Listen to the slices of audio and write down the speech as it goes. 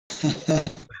Very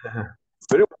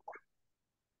well.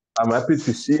 I'm happy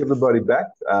to see everybody back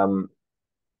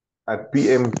at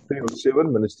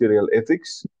PM307 Ministerial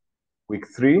Ethics, week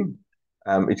 3.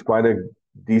 It's quite a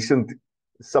decent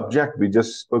subject. We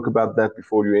just spoke about that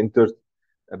before you entered,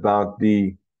 about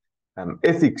the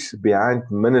ethics behind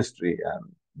ministry.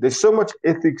 There's so much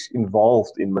ethics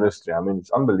involved in ministry. I mean, it's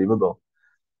unbelievable.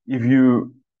 If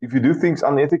you do things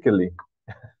unethically,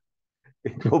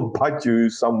 it will bite you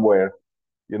somewhere,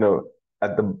 you know,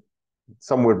 at the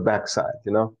somewhere backside,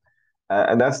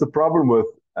 and that's the problem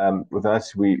with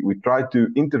us. We try to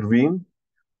intervene,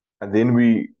 and then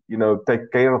we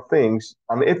take care of things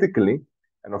unethically,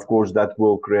 and of course that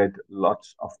will create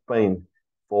lots of pain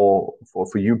for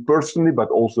you personally, but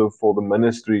also for the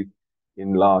ministry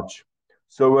in large.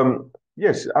 So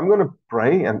yes, I'm going to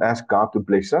pray and ask God to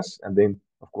bless us, and then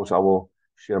of course I will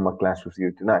share my class with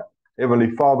you tonight.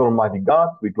 Heavenly Father, Almighty God,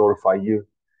 we glorify you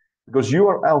because you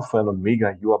are Alpha and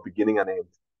Omega. You are beginning and end.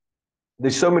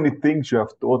 There's so many things you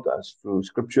have taught us through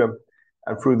Scripture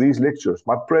and through these lectures.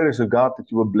 My prayer is, God, that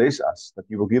you will bless us, that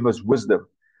you will give us wisdom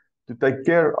to take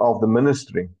care of the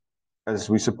ministry as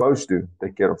we're supposed to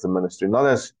take care of the ministry, not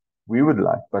as we would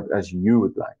like, but as you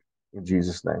would like. In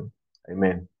Jesus' name,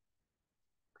 amen.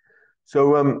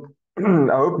 So I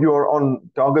hope you are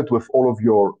on target with all of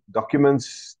your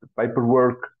documents, the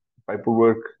paperwork,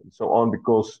 and so on,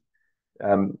 because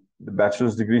the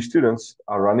bachelor's degree students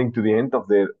are running to the end of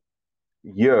their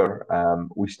year.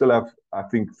 We still have, I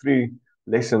think, 3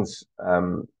 lessons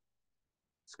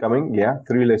it's coming. Yeah,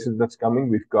 3 lessons that's coming.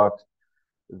 We've got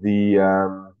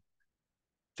the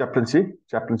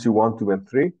chaplaincy 1, 2, and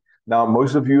 3. Now,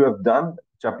 most of you have done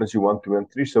chaplaincy 1, 2,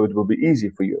 and 3, so it will be easy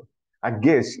for you. I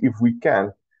guess if we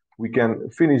can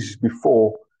finish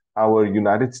before our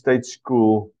United States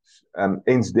school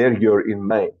ends their year in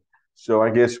May. So I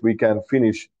guess we can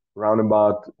finish around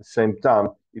about the same time.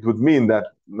 It would mean that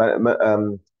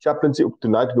chaplaincy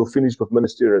tonight we'll finish with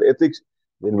ministerial ethics,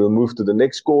 then we'll move to the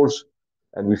next course,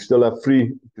 and we still have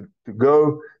 3 to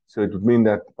go. So it would mean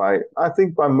that I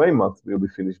think by May month we'll be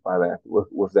finished by that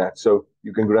with that. So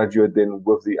you can graduate then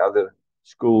with the other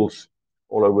schools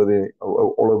all over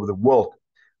the world.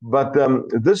 But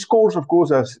this course, of course,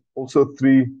 has also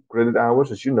 3 credit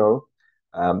hours, as you know.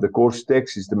 The course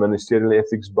text is the Ministerial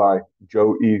Ethics by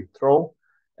Joe E. Troll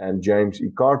and James E.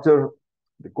 Carter.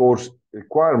 The course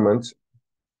requirements: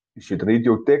 you should read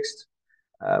your text,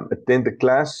 attend the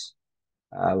class,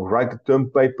 write a term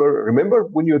paper. Remember,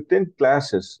 when you attend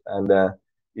classes, and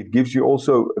it gives you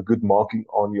also a good marking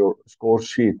on your score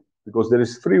sheet, because there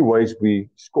is 3 ways we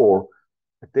score: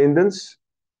 attendance,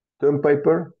 term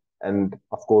paper, and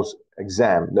of course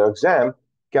exam. Now, exam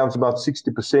counts about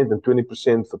 60% and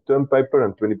 20% for term paper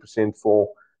and 20% for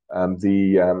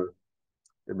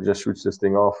let me just switch this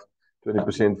thing off,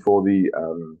 20% for the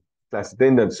class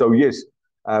attendance. So yes,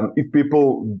 if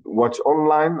people watch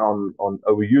online on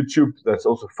over YouTube, that's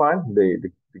also fine. The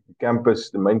campus,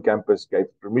 the main campus, gave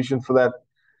permission for that.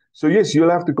 So yes,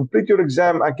 you'll have to complete your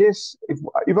exam. I guess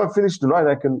if I finish tonight,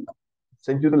 I can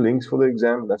send you the links for the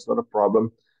exam. That's not a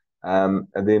problem. And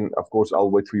then of course I'll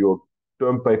wait for your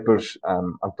term papers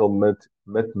until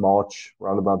mid-March,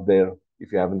 round about there.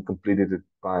 If you haven't completed it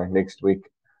by next week,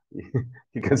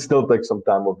 you can still take some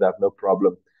time with that, no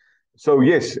problem. So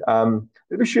yes,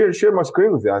 let me share my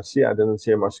screen with you. I see I didn't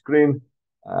share my screen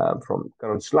from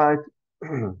current slide.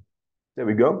 There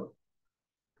we go.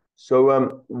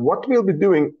 So what we'll be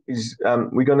doing is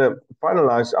we're going to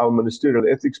finalize our ministerial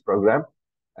ethics program,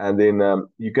 and then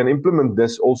you can implement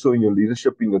this also in your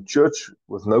leadership in your church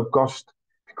with no cost,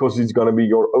 because it's going to be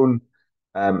your own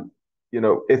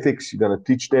ethics. You're going to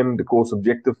teach them. The course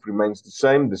objective remains the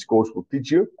same. This course will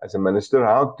teach you as a minister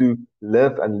how to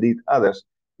live and lead others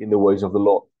in the ways of the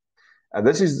Lord. And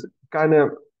this is kind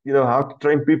of, how to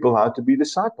train people how to be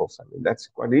disciples. I mean, that's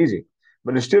quite easy.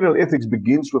 Ministerial ethics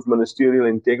begins with ministerial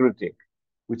integrity,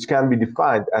 which can be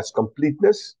defined as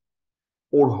completeness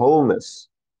or wholeness.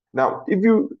 Now, if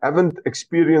you haven't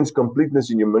experienced completeness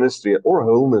in your ministry, or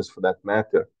wholeness for that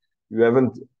matter, you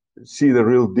haven't seen the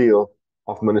real deal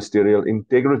of ministerial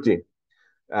integrity.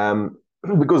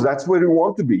 Because that's where you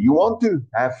want to be. You want to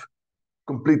have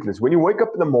completeness. When you wake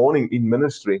up in the morning in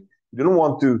ministry, you don't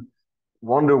want to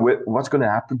wonder what's going to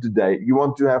happen today. You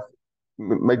want to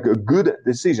make a good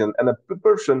decision. And a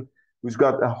person who's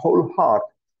got a whole heart,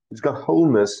 who's got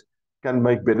wholeness, can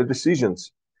make better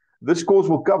decisions. This course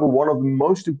will cover one of the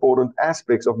most important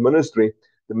aspects of ministry.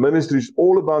 The ministry is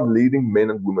all about leading men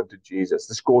and women to Jesus.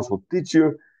 This course will teach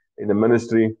you in the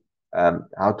ministry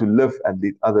how to live and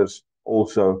lead others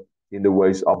also in the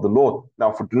ways of the Lord.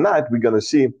 Now, for tonight, we're going to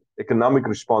see economic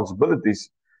responsibilities.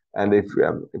 And if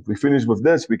we finish with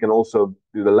this, we can also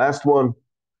do the last one.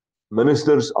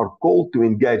 Ministers are called to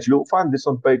engage. You'll find this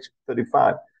on page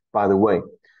 35, by the way.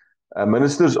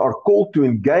 Ministers are called to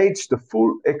engage the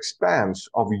full expanse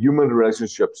of human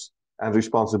relationships and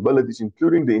responsibilities,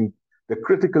 including the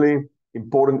critically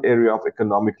important area of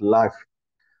economic life.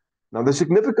 Now, the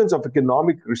significance of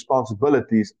economic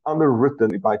responsibility is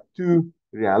underwritten by two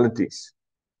realities.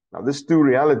 Now, these two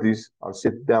realities are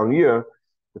set down here.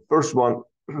 The first one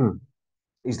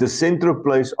is the central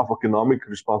place of economic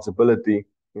responsibility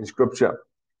in Scripture.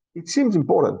 It seems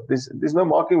important. There's no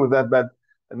marking with that, but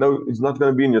no, it's not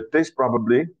going to be in your test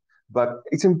probably. But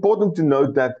it's important to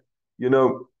note that,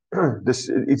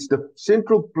 it's the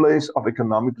central place of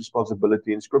economic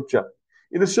responsibility in Scripture.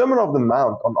 In the Sermon on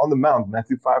the Mount,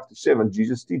 Matthew 5-7,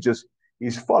 Jesus teaches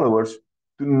his followers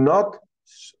to not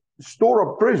store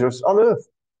up treasures on earth.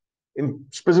 In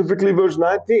specifically verse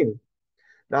 19.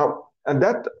 Now, and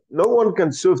that no one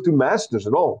can serve two masters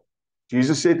at all.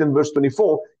 Jesus said in verse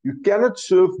 24, you cannot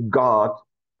serve God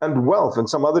and wealth. And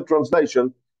some other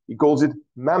translation, he calls it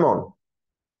mammon.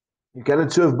 You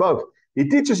cannot serve both. He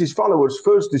teaches his followers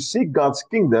first to seek God's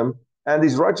kingdom and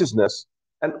his righteousness,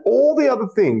 and all the other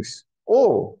things,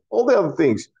 all the other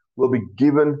things will be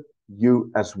given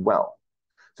you as well.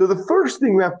 So the first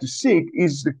thing we have to seek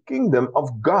is the kingdom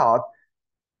of God.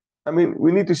 I mean,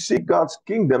 we need to seek God's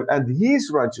kingdom and his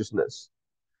righteousness.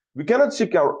 We cannot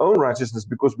seek our own righteousness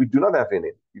because we do not have any.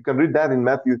 You can read that in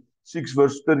Matthew 6,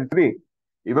 verse 33.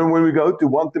 Even when we go to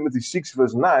 1 Timothy 6,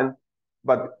 verse 9,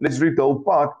 but let's read the whole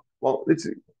part. Well,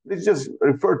 let's just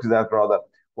refer to that rather.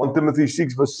 1 Timothy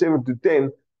 6, verse 7 to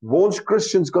 10 warns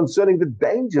Christians concerning the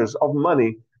dangers of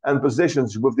money and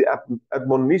possessions with the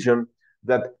admonition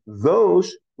that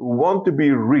those who want to be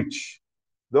rich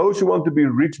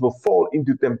will fall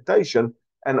into temptation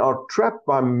and are trapped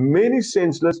by many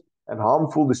senseless and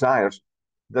harmful desires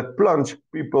that plunge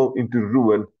people into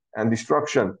ruin and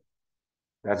destruction.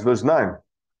 That's verse 9.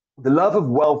 The love of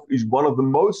wealth is one of the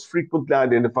most frequently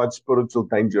identified spiritual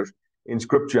dangers in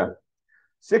Scripture.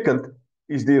 Second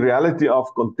is the reality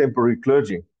of contemporary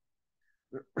clergy.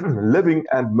 Living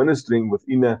and ministering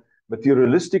within a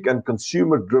materialistic and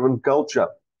consumer-driven culture.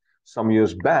 Some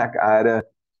years back, I had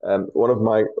one of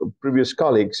my previous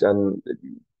colleagues, and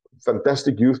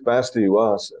fantastic youth pastor he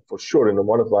was, for sure, in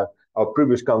one of our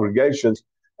previous congregations,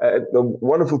 a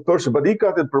wonderful person, but he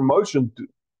got a promotion to,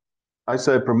 I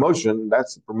say promotion,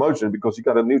 that's a promotion because he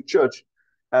got a new church,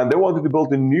 and they wanted to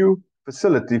build a new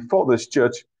facility for this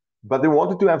church, but they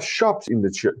wanted to have shops in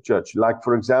the church, like,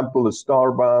 for example, a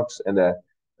Starbucks and a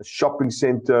shopping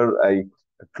center, a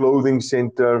clothing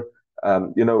center,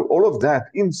 all of that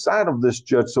inside of this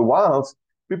church. So whilst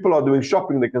people are doing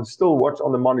shopping, they can still watch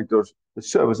on the monitors the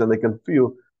service and they can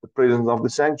feel the presence of the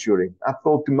sanctuary. I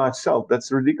thought to myself,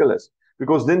 that's ridiculous,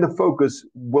 because then the focus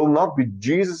will not be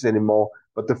Jesus anymore,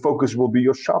 but the focus will be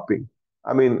your shopping.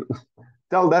 I mean,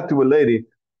 tell that to a lady.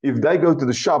 If they go to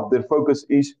the shop, their focus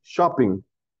is shopping.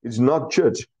 It's not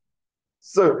church.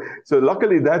 So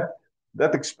luckily that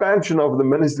expansion of the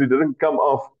ministry didn't come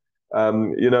off,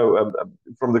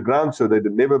 from the ground. So they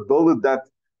never built that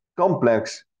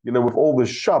complex, with all the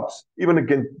shops. Even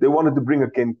again, they wanted to bring a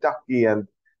Kentucky and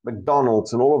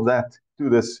McDonald's and all of that to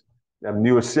this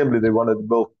new assembly they wanted to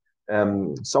build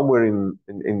somewhere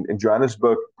in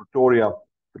Johannesburg, Pretoria,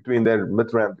 between their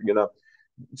Midrand,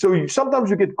 So sometimes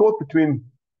you get caught between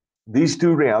these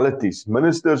two realities.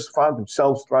 Ministers find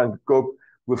themselves trying to cope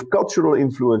with cultural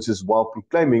influences while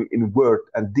proclaiming in word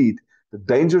and deed the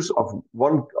dangers of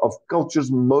one of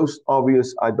culture's most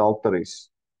obvious adulteries.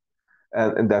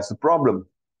 And that's the problem,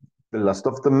 the lust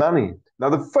of the money. Now,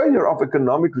 the failure of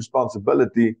economic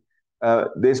responsibility,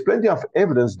 there's plenty of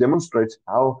evidence demonstrates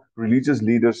how religious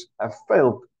leaders have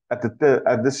failed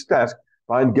at this task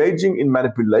by engaging in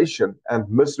manipulation and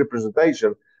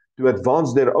misrepresentation to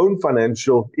advance their own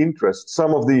financial interests.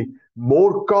 Some of the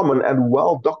more common and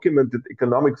well-documented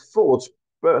economic frauds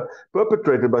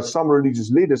perpetrated by some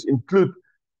religious leaders include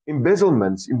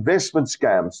embezzlements, investment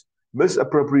scams,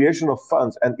 misappropriation of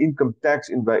funds, and income tax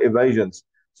evasions.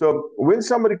 So when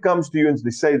somebody comes to you and they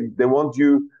say they want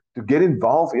you to get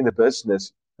involved in a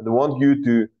business, and they want you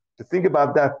to think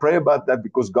about that, pray about that,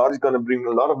 because God is going to bring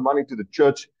a lot of money to the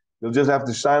church, you'll just have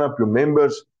to sign up your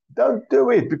members. Don't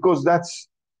do it, because that's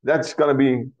going to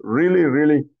be really,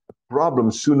 really a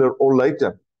problem sooner or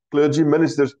later. Clergy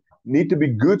ministers need to be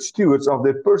good stewards of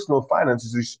their personal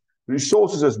finances,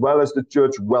 resources, as well as the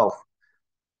church wealth.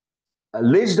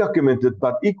 Less documented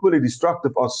but equally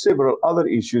destructive are several other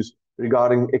issues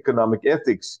regarding economic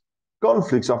ethics.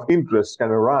 Conflicts of interest can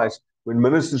arise when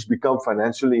ministers become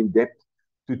financially in debt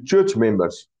to church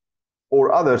members.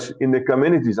 or others in their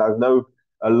communities. I know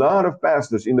a lot of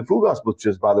pastors in the Full Gospel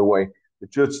Church, by the way, the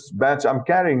church badge I'm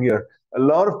carrying here, a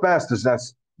lot of pastors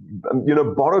that's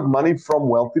borrowed money from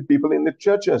wealthy people in the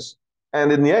churches.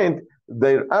 And in the end,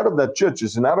 they're out of that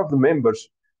churches and out of the members.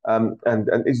 And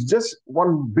it's just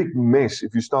one big mess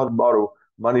if you start to borrow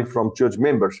money from church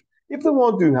members. If they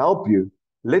want to help you,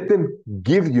 let them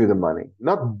give you the money,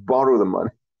 not borrow the money.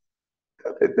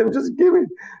 Let them just give it,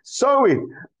 sow it.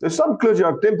 There's some clergy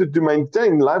are tempted to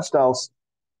maintain lifestyles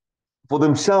for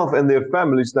themselves and their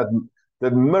families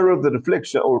that mirror the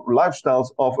reflection or lifestyles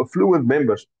of affluent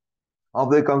members of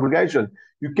their congregation.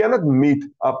 You cannot meet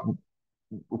up,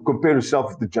 compare yourself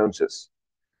with the Joneses.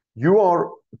 You are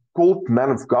called man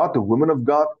of God, a woman of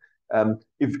God.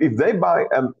 If they buy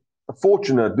a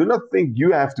Fortuner, do not think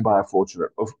you have to buy a Fortuner.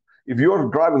 If you are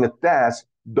driving a Taz,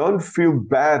 don't feel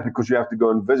bad because you have to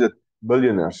go and visit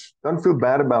billionaires. Don't feel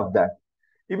bad about that.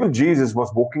 Even Jesus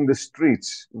was walking the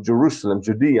streets in Jerusalem,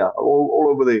 Judea, all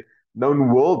over the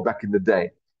known world back in the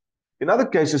day. In other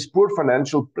cases, poor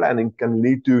financial planning can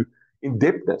lead to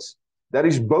indebtedness. That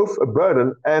is both a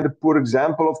burden and a poor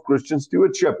example of Christian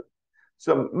stewardship.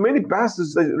 So many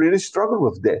pastors, they really struggle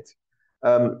with debt.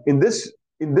 In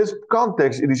this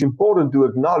context, it is important to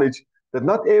acknowledge that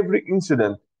not every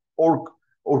incident or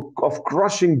of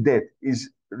crushing debt is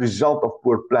a result of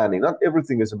poor planning. Not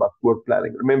everything is about poor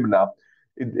planning. Remember now,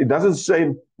 it doesn't say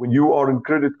when you are in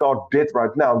credit card debt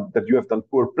right now that you have done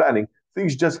poor planning.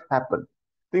 Things just happen.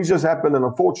 Things just happen, and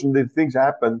unfortunately, things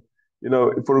happen,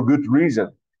 for a good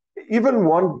reason. Even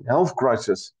one health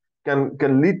crisis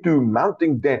can lead to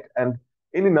mounting debt, and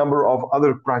any number of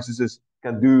other crises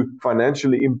can do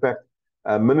financially impact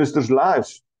ministers'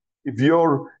 lives. If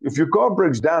your car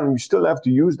breaks down and you still have to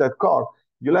use that car,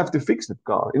 you'll have to fix that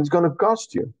car, and it's going to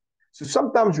cost you. So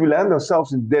sometimes we land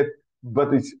ourselves in debt,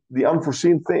 but it's the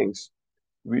unforeseen things.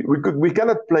 We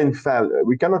cannot plan failure.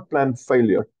 We cannot plan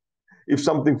failure if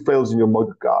something fails in your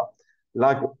motor car.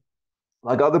 Like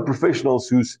other professionals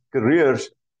whose careers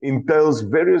entails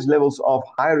various levels of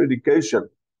higher education,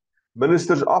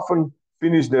 ministers often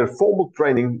finish their formal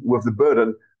training with the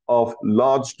burden of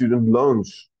large student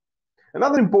loans.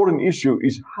 Another important issue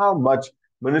is how much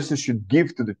ministers should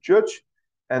give to the church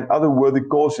and other worthy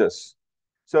causes.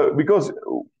 So, because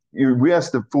we as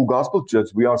the Full Gospel Church,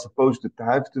 we are supposed to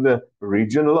tithe to the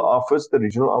regional office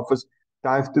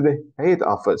tithe to the head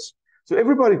office. So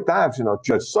everybody tithes in our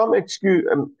church. Some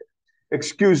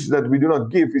excuse that we do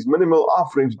not give is minimal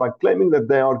offerings by claiming that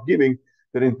they are giving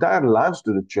their entire lives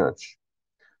to the church.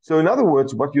 So in other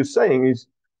words, what you're saying is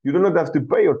you do not have to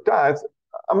pay your tithe.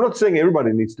 I'm not saying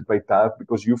everybody needs to pay tithe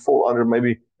because you fall under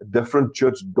maybe a different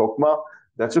church dogma.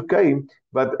 That's okay.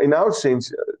 But in our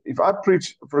sense, if I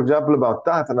preach, for example, about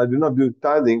tithe and I do not do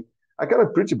tithing, I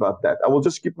cannot preach about that. I will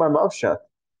just keep my mouth shut.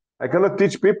 I cannot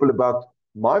teach people about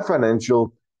my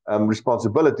financial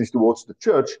responsibilities towards the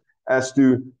church as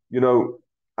to,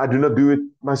 I do not do it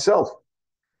myself.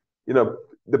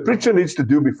 The preacher needs to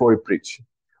do before he preach.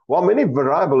 While many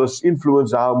variables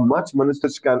influence how much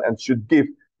ministers can and should give,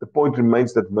 the point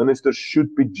remains that ministers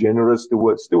should be generous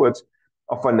towards stewards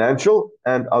of financial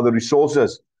and other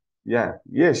resources.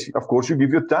 Yes, of course you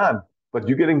give your time, but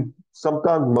you're getting,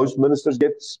 sometimes most ministers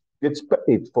gets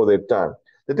paid for their time.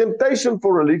 The temptation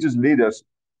for religious leaders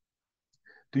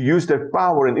to use their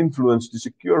power and influence to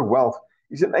secure wealth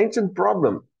is an ancient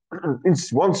problem. In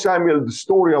 1 Samuel, the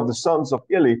story of the sons of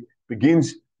Eli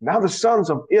begins. Now the sons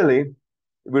of Eli,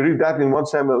 we read that in 1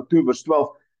 Samuel 2 verse 12,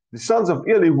 the sons of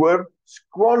Eli were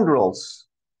scoundrels.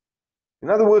 In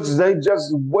other words, they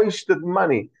just wasted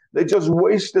money. They just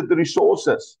wasted the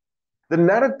resources. The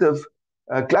narrative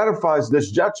clarifies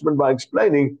this judgment by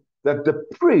explaining that the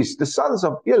priests, the sons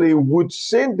of Eli, would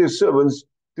send their servants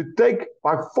to take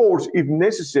by force, if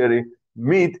necessary,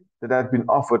 meat that had been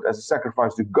offered as a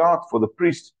sacrifice to God for the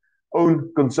priest's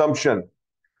own consumption.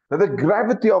 Now, the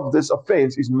gravity of this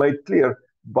offense is made clear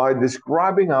by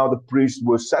describing how the priests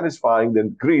were satisfying their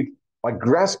greed by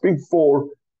grasping for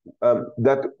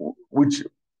that which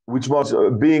was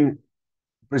being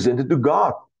presented to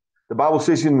God. The Bible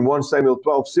says in 1 Samuel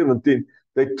 12:17,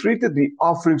 they treated the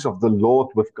offerings of the Lord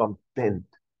with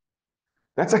contempt.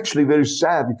 That's actually very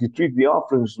sad if you treat the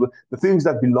offerings, the things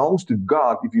that belongs to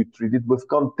God, if you treat it with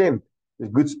contempt.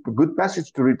 It's a good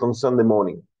passage to read on Sunday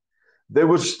morning. They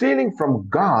were stealing from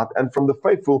God and from the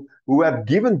faithful who had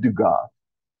given to God.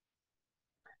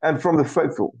 And from the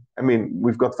faithful, I mean,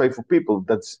 we've got faithful people,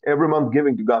 that's every month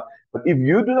giving to God. But if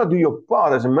you do not do your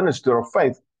part as a minister of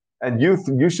faith, and you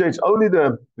say it's only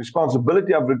the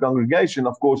responsibility of the congregation,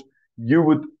 of course, you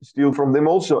would steal from them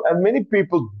also. And many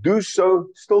people do so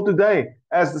still today,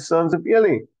 as the sons of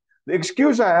Eli. The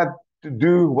excuse I had to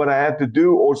do what I had to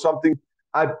do, or something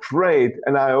I prayed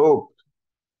and I hoped.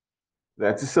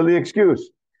 That's a silly excuse.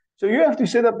 So you have to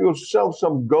set up yourself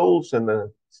some goals and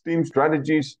team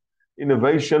strategies,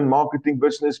 innovation, marketing,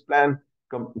 business plan,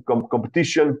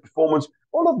 competition, performance.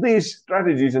 All of these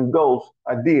strategies and goals,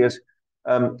 ideas,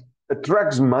 um,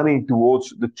 attracts money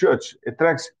towards the church,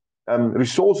 attracts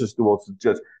resources towards the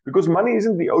church, because money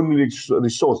isn't the only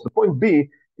resource. The point B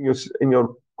in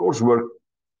your coursework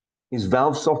is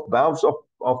valves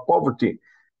of poverty.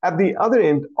 At the other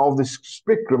end of the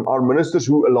spectrum are ministers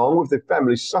who, along with their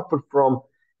families, suffer from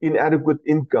inadequate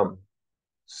income.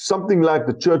 Something like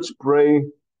the church pray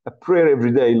a prayer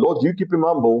every day: Lord, you keep him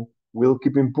humble, we'll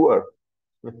keep him poor.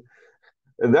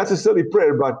 And that's a silly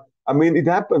prayer, but I mean, it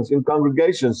happens in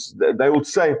congregations. They will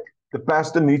say the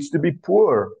pastor needs to be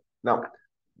poor. Now,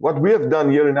 what we have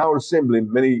done here in our assembly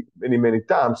many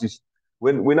times is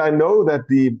when I know that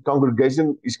the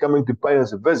congregation is coming to pay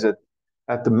us a visit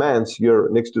at the manse here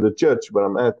next to the church where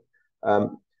I'm at,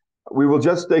 um, we will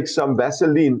just take some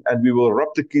Vaseline and we will rub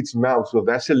the kids' mouths with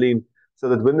Vaseline so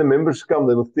that when the members come,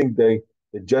 they will think they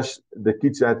just the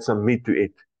kids had some meat to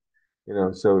eat.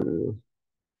 So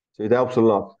it helps a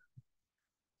lot.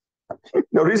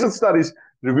 Now, recent studies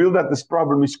reveal that this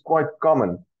problem is quite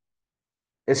common,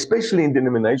 especially in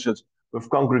denominations with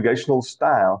congregational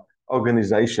style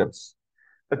organizations.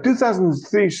 A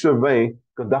 2003 survey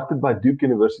conducted by Duke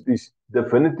University's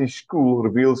Divinity School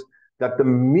reveals that the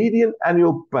median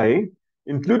annual pay,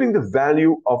 including the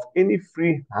value of any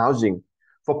free housing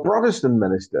for Protestant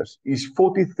ministers, is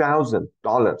 $40,000.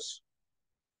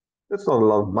 That's not a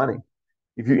lot of money.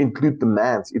 If you include the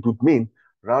manse, it would mean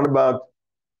around about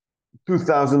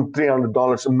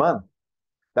 $2,300 a month.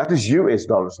 That is US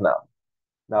dollars now.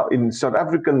 Now, in South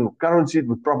African currency, it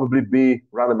would probably be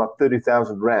around about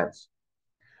 30,000 rands.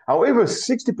 However,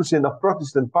 60% of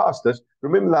Protestant pastors,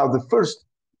 remember now the first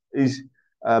is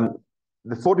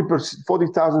the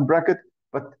 40,000 bracket,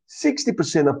 but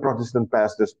 60% of Protestant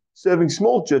pastors serving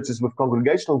small churches with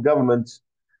congregational governments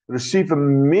receive a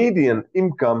median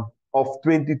income of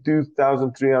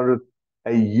 22,300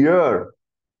 a year.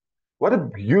 What a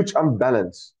huge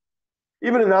unbalance.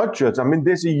 Even in our church, I mean,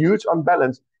 there's a huge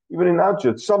unbalance. Even in our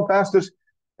church, some pastors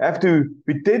have to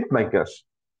be tent makers,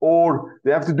 or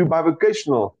they have to do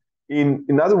bivocational.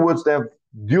 In other words, they have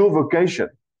dual vocation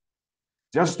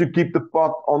just to keep the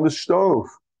pot on the stove.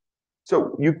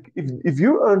 So if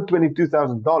you earn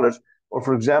 $22,000, or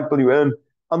for example, you earn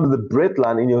under the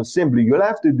breadline in your assembly, you'll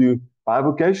have to do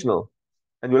bivocational,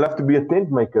 and you'll have to be a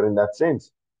tent maker in that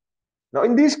sense. Now,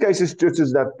 in these cases,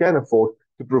 churches that can afford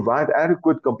to provide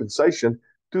adequate compensation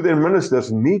to their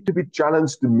ministers need to be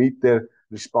challenged to meet their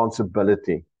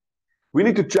responsibility. We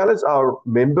need to challenge our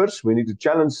members. We need to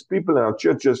challenge people in our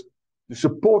churches to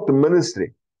support the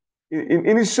ministry.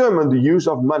 In his sermon, The Use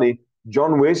of Money,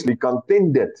 John Wesley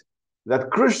contended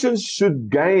that Christians should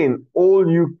gain all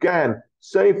you can,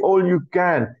 save all you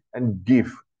can, and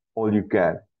give all you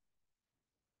can.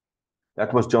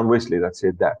 That was John Wesley that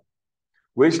said that.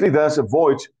 Wesley thus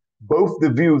avoids both the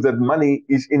view that money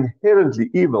is inherently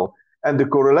evil and the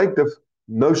correlative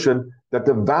notion that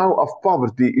the vow of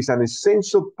poverty is an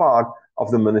essential part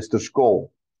of the minister's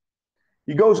call.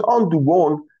 He goes on to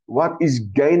warn what is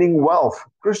gaining wealth.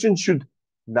 Christians should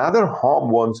neither harm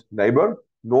one's neighbor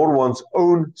nor one's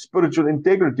own spiritual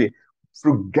integrity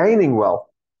through gaining wealth.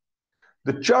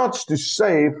 The charge to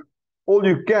save all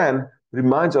you can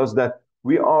reminds us that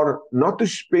we are not to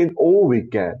spend all we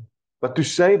can, but to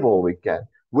save all we can.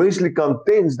 Wesley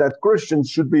contends that Christians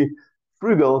should be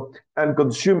frugal and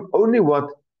consume only what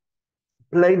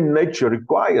plain nature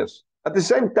requires. At the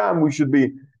same time, we should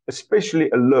be especially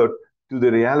alert to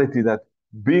the reality that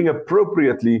being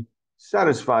appropriately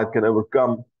satisfied can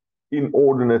overcome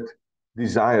inordinate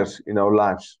desires in our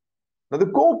lives. Now, the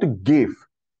call to give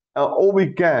all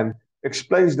we can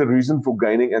explains the reason for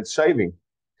gaining and saving.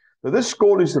 Now, this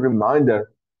call is a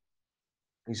reminder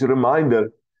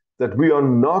that we are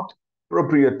not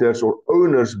proprietors or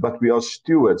owners, but we are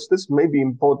stewards. This may be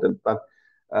important, but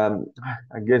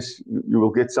I guess you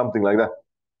will get something like that.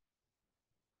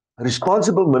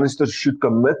 Responsible ministers should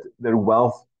commit their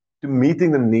wealth to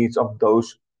meeting the needs of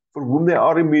those for whom they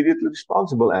are immediately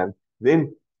responsible, and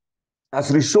then,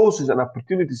 as resources and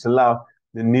opportunities allow,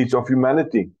 the needs of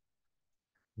humanity.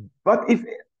 But if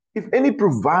any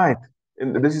provide,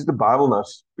 and this is the Bible now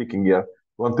speaking here,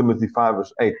 1 Timothy 5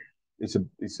 verse 8,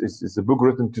 it's a book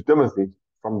written to Timothy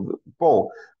from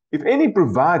Paul. If any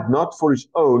provide not for his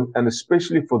own, and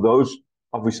especially for those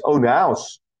of his own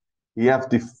house, he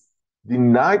hath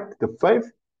denied the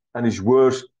faith and is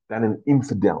worse than an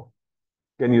infidel.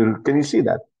 Can you see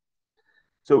that?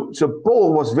 So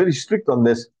Paul was very strict on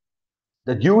this,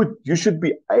 that you should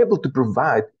be able to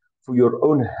provide for your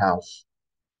own house.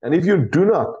 And if you do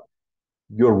not,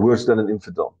 you're worse than an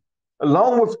infidel.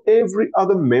 Along with every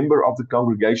other member of the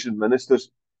congregation, ministers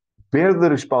bear the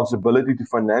responsibility to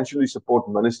financially support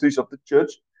ministries of the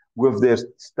church with their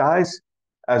tithes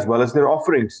as well as their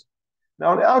offerings.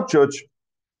 Now, in our church,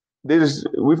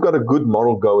 we've got a good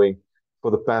model going for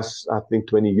the past, I think,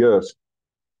 20 years.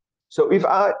 So if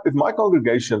my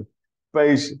congregation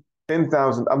pays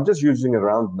 10,000, I'm just using a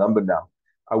round number now.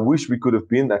 I wish we could have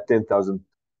been at 10,000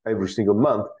 every single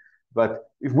month. But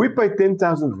if we pay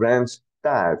 10,000 rands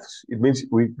tithes, it means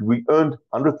we earned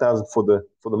 100,000 for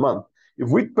the month. If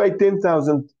we pay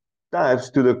 10,000 tithes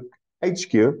to the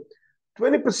HQ,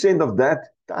 20% of that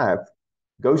tithe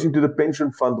goes into the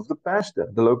pension fund of the pastor,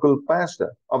 the local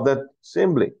pastor of that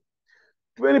assembly.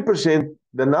 20%,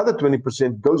 another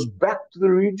 20% goes back to the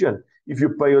region if you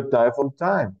pay your tithe on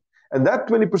time. And that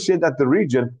 20% at the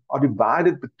region are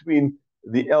divided between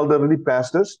the elderly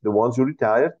pastors, the ones who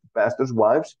retired, pastors'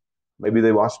 wives, maybe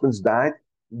their husbands died.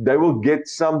 They will get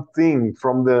something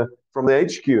from the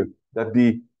HQ that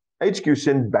the HQ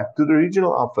sent back to the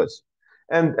regional office.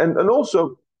 And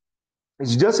also,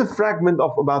 it's just a fragment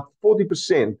of about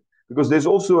 40%, because there's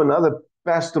also another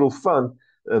pastoral fund,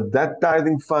 that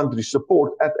tithing fund to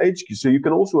support at HQ. So you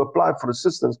can also apply for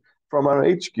assistance from our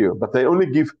HQ, but they only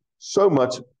give so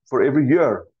much for every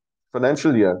year,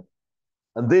 financial year.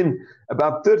 And then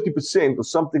about 30% or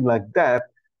something like that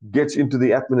gets into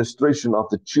the administration of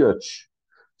the church.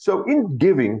 So in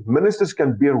giving, ministers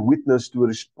can bear witness to a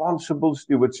responsible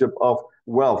stewardship of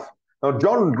wealth. Now,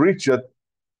 John Richard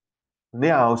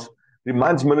Niehaus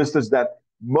reminds ministers that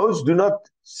most do not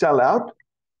sell out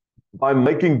by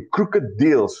making crooked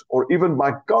deals or even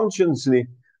by consciously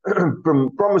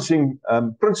promising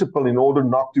principle in order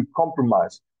not to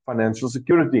compromise financial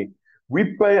security.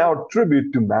 We pay our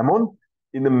tribute to Mammon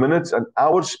in the minutes and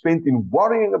hours spent in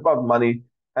worrying about money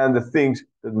and the things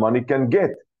that money can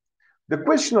get. The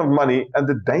question of money and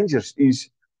the dangers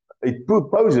it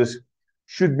poses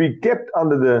should be kept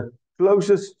under the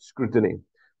closest scrutiny.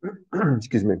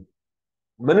 Excuse me.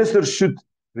 Ministers should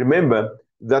remember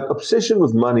that obsession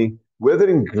with money, whether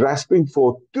in grasping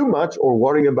for too much or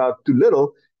worrying about too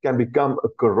little, can become a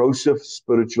corrosive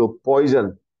spiritual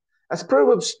poison. As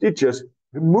Proverbs teaches,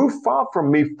 remove far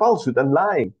from me falsehood and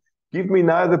lying. Give me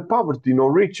neither poverty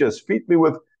nor riches. Feed me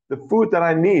with the food that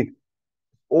I need,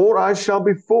 or I shall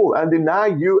be full and deny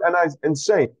you and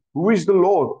say, who is the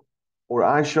Lord? Or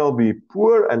I shall be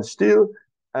poor and steal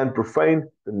and profane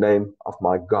the name of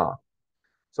my God.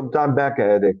 Some time back, I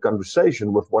had a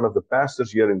conversation with one of the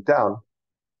pastors here in town,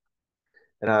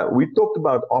 and we talked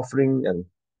about offering and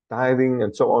tithing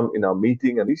and so on in our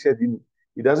meeting. And he said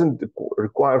he doesn't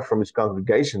require from his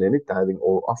congregation any tithing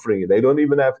or offering. They don't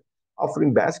even have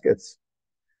offering baskets.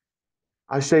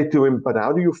 I say to him, but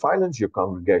how do you finance your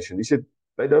congregation? He said,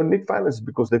 they don't need finance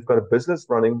because they've got a business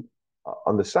running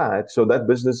on the side. So that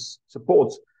business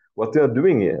supports what they are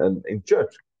doing here in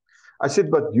church. I said,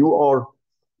 but you are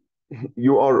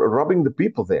robbing the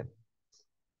people then.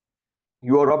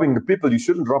 You are robbing the people. You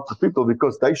shouldn't rob the people,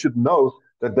 because they should know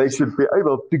that they should be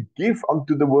able to give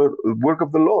unto the work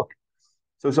of the Lord.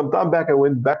 So some time back, I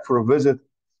went back for a visit,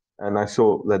 and I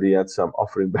saw that he had some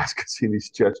offering baskets in his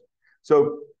church.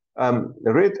 So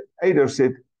Red Ader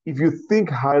said, if you think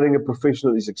hiring a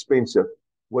professional is expensive,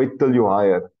 wait till you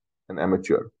hire an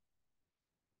amateur.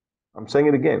 I'm saying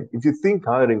it again. If you think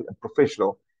hiring a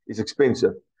professional is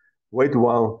expensive, wait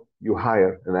while you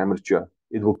hire an amateur.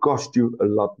 It will cost you a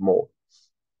lot more.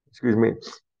 Excuse me.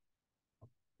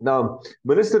 Now,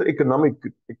 Minister Economic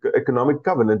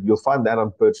Covenant, you'll find that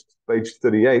on page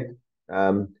 38.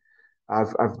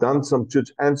 I've done some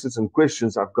church answers and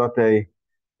questions. I've got a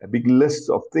big list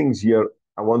of things here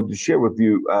I wanted to share with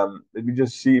you. Let me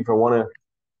just see if I want to.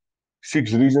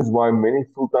 6 reasons why many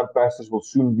full-time pastors will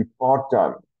soon be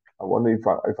part-time. I wonder if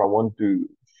I want to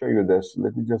show you this.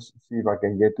 Let me just see if I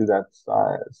can get to that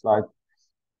slide.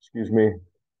 Excuse me.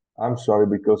 I'm sorry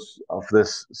because of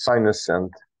this sinus and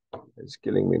it's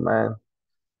killing me, man.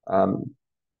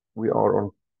 We are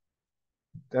on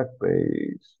that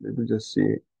page. Let me just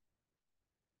see.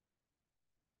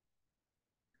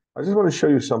 I just want to show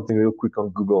you something real quick on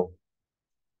Google.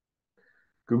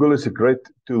 Google is a great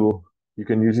tool. You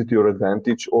can use it to your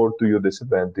advantage or to your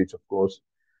disadvantage, of course.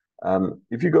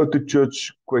 If you go to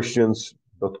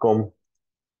churchquestions.com,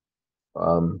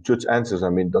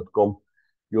 churchanswers.com,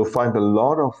 you'll find a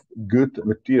lot of good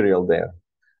material there.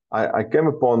 I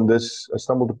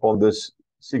stumbled upon this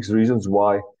 6 reasons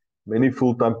why many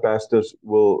full-time pastors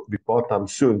will be part-time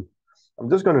soon. I'm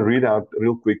just going to read out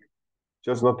real quick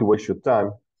just not to waste your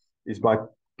time, is by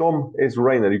Tom S.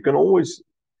 Rayner. You can always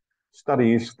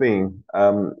study his thing.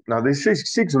 Now, there's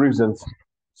six reasons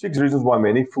why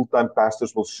many full-time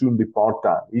pastors will soon be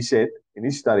part-time. He said in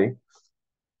his study,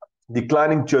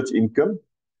 declining church income.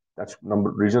 That's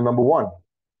reason number one.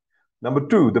 Number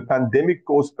two, the pandemic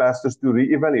caused pastors to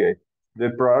reevaluate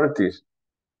their priorities.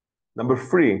 Number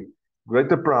three,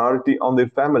 greater priority on their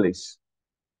families.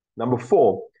 Number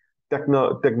four,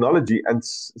 technology and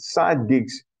side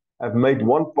gigs have made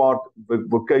one-part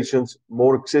vocations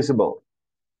more accessible.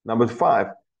 Number five,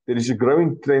 there is a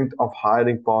growing trend of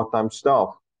hiring part-time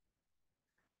staff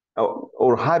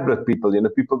or hybrid people,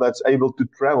 people that's able to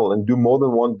travel and do more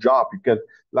than one job. You can,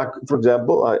 like, for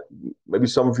example, maybe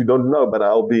some of you don't know, but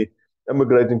I'll be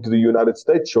immigrating to the United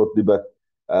States shortly. But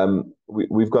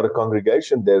we've got a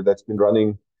congregation there that's been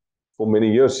running for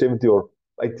many years, 70 or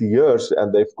 80 years,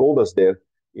 and they've called us there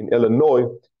in Illinois.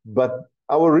 But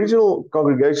our regional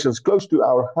congregations close to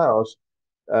our house,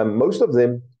 most of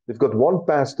them, they've got one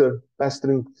pastor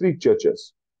pastoring three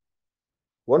churches.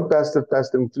 One pastor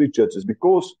pastoring three churches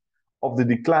because of the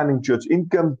declining church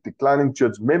income, declining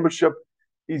church membership.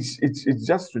 It's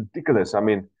just ridiculous. I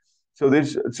mean, so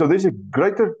there's a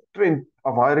greater trend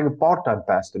of hiring a part-time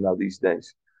pastor now these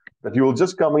days. That you will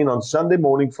just come in on Sunday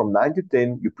morning from 9 to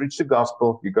 10, you preach the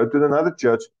gospel, you go to another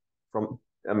church from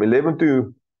 11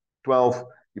 to 12,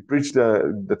 you preach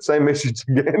the same message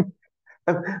again,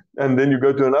 and then you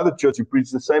go to another church, you preach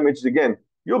the same message again.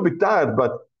 You'll be tired,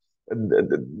 but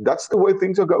that's the way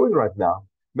things are going right now.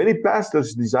 Many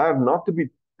pastors desire not to be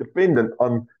dependent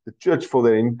on the church for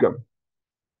their income.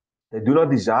 They do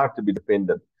not desire to be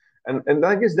dependent. And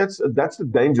I guess that's the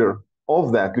danger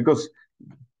of that, because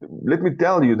let me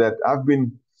tell you that I've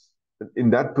been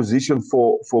in that position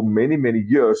for many, many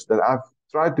years, that I've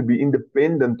tried to be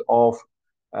independent of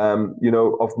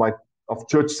of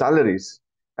church salaries.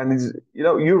 And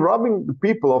you're robbing the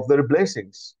people of their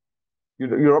blessings.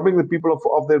 You're robbing the people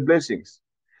of their blessings.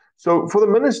 So for the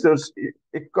ministers,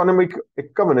 economic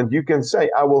covenant, you can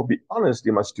say, I will be honest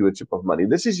in my stewardship of money.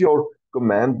 This is your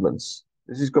commandments.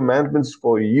 This is commandments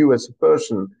for you as a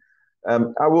person.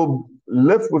 I will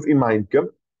live within my income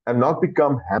and not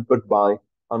become hampered by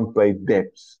unpaid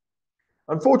debts.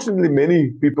 Unfortunately,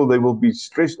 many people, they will be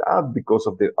stressed out because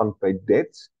of their unpaid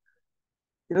debts.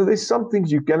 There's some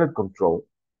things you cannot control,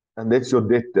 and that's your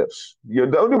debtors.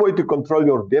 The only way to control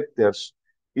your debtors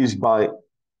is by,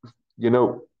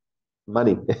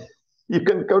 money. You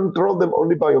can control them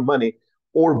only by your money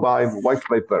or by white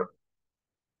paper.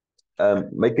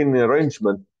 Making an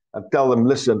arrangement and tell them,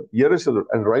 listen, here is an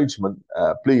arrangement.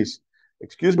 Please,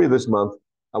 excuse me this month.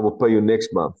 I will pay you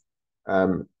next month.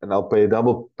 And I'll pay a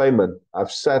double payment.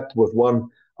 I've sat with one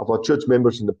of our church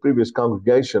members in the previous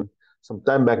congregation some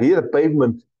time back. He had a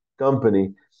pavement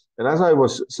company. And as I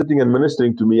was sitting and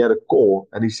ministering to me, he had a call.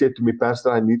 And he said to me,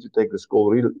 Pastor, I need to take this call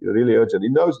really, really urgent. He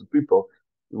knows the people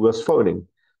who was phoning.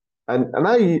 And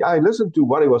I listened to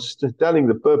what he was telling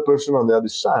the person on the other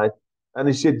side. And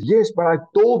he said, yes, but I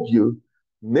told you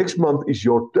next month is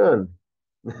your turn.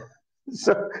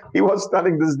 So he was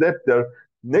telling this debtor,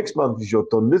 next month is your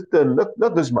turn,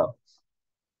 not this month.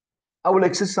 I will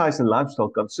exercise a lifestyle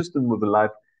consistent with the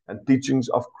life and teachings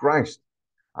of Christ.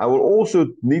 I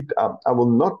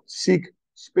will not seek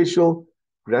special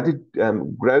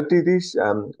gratuities,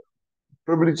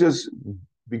 privileges,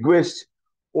 bequests,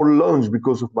 or loans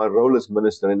because of my role as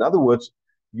minister. In other words,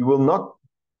 you will not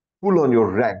pull on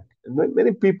your rank. And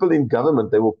many people in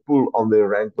government, they will pull on their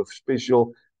rank of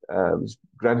special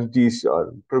gratuities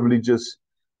or privileges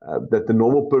that the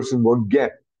normal person won't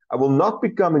get. I will not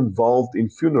become involved in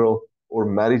funeral or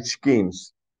marriage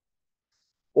schemes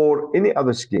or any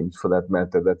other schemes for that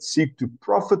matter that seek to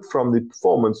profit from the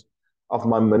performance of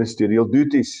my ministerial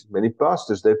duties. Many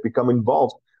pastors, they've become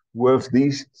involved with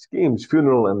these schemes,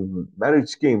 funeral and marriage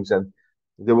schemes, and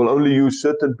they will only use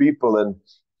certain people. And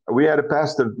we had a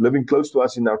pastor living close to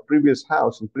us in our previous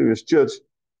house, in previous church,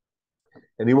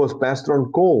 and he was pastor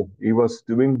on call. He was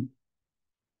doing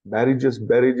marriages,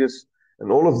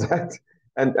 and all of that.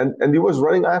 And he was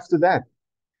running after that.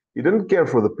 He didn't care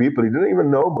for the people. He didn't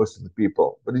even know most of the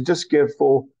people, but he just cared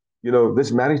for,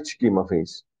 this marriage scheme of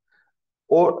his.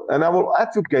 And I will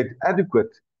advocate adequate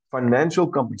financial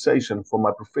compensation for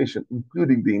my profession,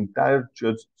 including the entire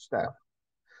church staff.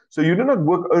 So you do not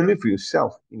work only for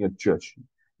yourself in your church.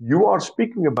 You are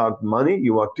speaking about money.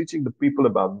 You are teaching the people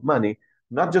about money,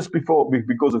 not just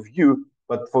because of you,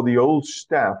 but for the whole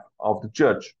staff of the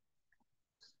church.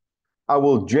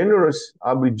 I'll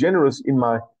be generous in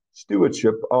my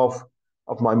stewardship of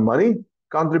my money,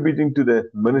 contributing to the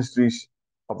ministries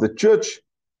of the church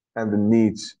and the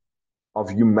needs of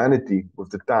humanity with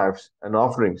the tithes and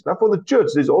offerings. Now, for the church,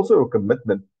 there's also a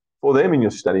commitment for them in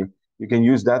your study. You can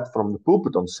use that from the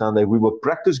pulpit on Sunday. We will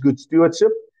practice good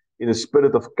stewardship in a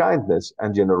spirit of kindness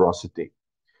and generosity.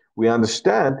 We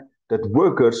understand that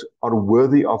workers are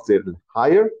worthy of their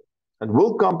hire and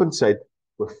will compensate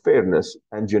with fairness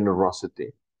and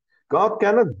generosity. God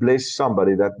cannot bless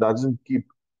somebody that doesn't keep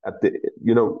at the,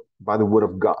 by the word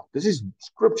of God. This is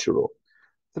scriptural.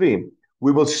 3,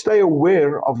 we will stay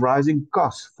aware of rising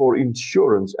costs for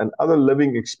insurance and other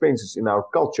living expenses in our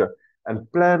culture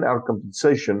and plan our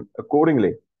compensation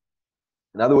accordingly.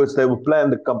 In other words, they will plan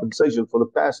the compensation for the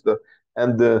pastor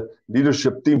and the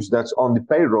leadership teams that's on the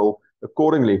payroll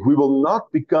accordingly. We will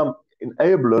not become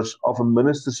enablers of a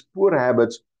minister's poor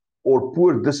habits or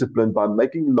poor discipline by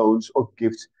making loans or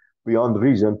gifts beyond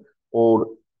reason or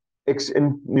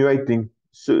extenuating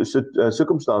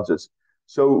circumstances.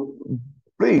 So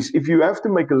please, if you have to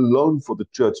make a loan for the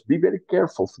church, be very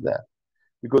careful for that,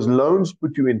 because loans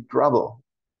put you in trouble.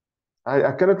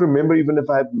 I cannot remember even if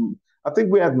I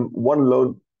think we had one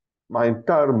loan, my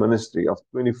entire ministry of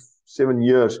 27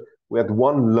 years, we had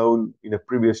one loan in a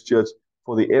previous church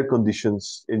for the air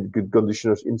conditioners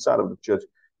inside of the church.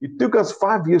 It took us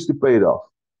 5 years to pay it off.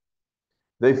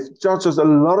 They've charged us a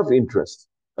lot of interest.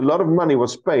 A lot of money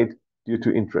was paid due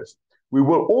to interest. We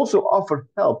will also offer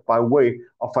help by way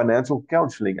of financial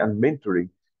counseling and mentoring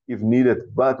if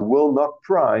needed, but will not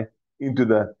pry into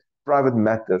the private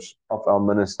matters of our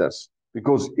ministers,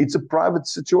 because it's a private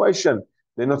situation.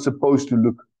 They're not supposed to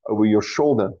look over your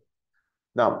shoulder.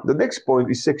 Now, the next point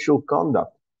is sexual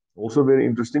conduct. Also a very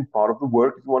interesting part of the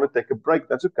work. If you want to take a break,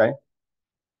 that's okay.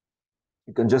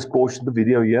 You can just pause the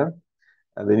video here,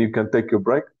 and then you can take your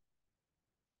break.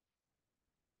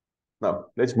 Now,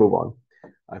 let's move on.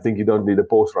 I think you don't need a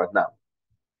pause right now.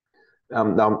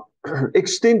 Now,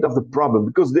 extent of the problem,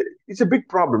 because it's a big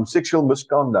problem, sexual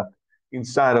misconduct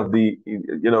inside of the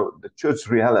church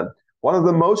realm. One of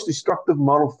the most destructive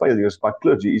moral failures by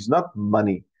clergy is not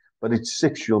money, but it's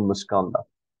sexual misconduct.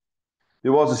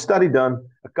 There was a study done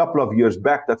a couple of years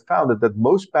back that found that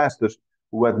most pastors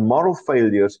who had moral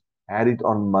failures had it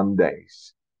on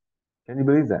Mondays. Can you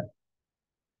believe that?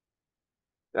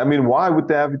 I mean, why would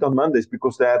they have it on Mondays?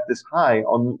 Because they had this high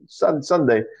on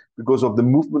Sunday because of the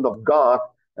movement of God,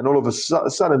 and all of a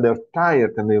sudden they're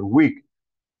tired and they're weak.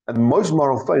 And most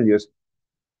moral failures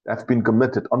have been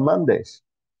committed on Mondays.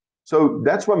 So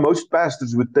that's why most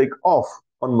pastors would take off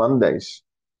on Mondays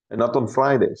and not on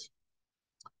Fridays.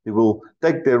 They will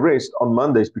take their rest on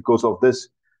Mondays because of this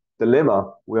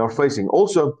dilemma we are facing.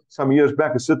 Also, some years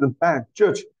back, a certain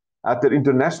church at their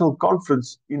international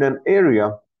conference in an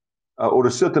area or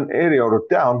a certain area or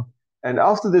a town. And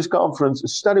after this conference, a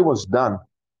study was done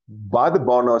by the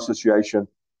Barna Association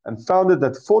and found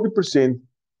that 40%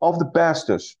 of the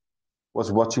pastors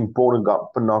was watching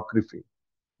pornography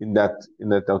in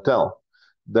that hotel.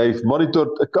 They've monitored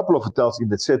a couple of hotels in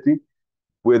the city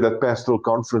where that pastoral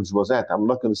conference was at. I'm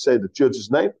not going to say the church's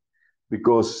name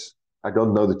because I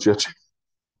don't know the church.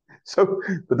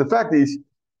 But the fact is,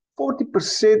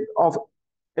 40% of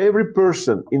every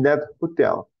person in that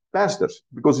hotel, pastors,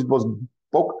 because it was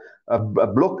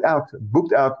booked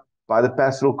out by the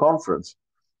pastoral conference,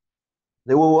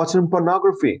 they were watching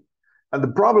pornography. And the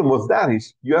problem with that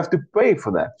is you have to pay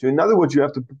for that. So in other words, you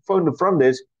have to phone the front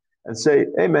desk and say,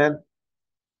 hey man,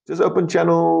 just open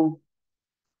channel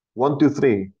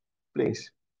 123,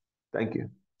 please. Thank you.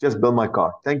 Just bill my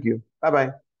card. Thank you.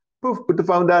 Bye-bye. Poof, put the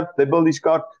phone down. They bill this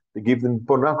card. They give them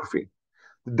pornography.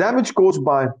 The damage caused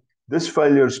by this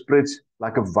failure spreads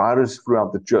like a virus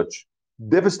throughout the church,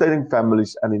 devastating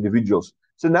families and individuals.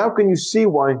 So now can you see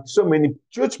why so many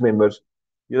church members,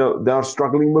 they are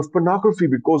struggling with pornography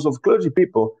because of clergy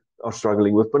people are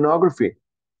struggling with pornography.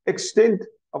 Extent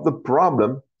of the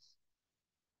problem,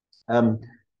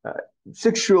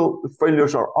 sexual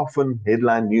failures are often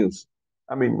headline news.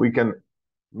 I mean, we can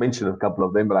mention a couple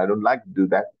of them, but I don't like to do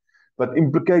that. But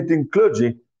implicating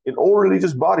clergy in all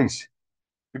religious bodies.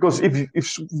 Because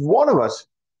if one of us,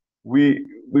 we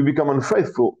become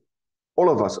unfaithful, all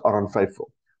of us are unfaithful.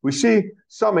 We see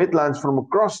some headlines from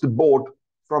across the board,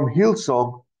 from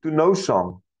Hillsong to no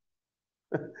song.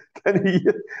 Can you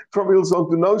hear? From Hillsong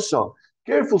to no song.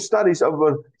 Careful studies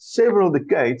over several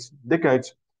decades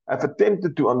have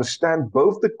attempted to understand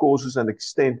both the causes and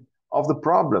extent of the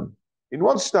problem. In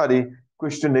one study,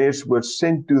 questionnaires were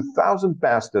sent to 1,000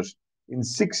 pastors in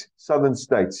 6 southern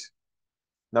states.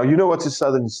 Now, you know what's a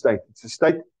southern state? It's a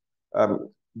state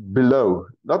below,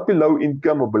 not below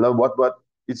income or below what,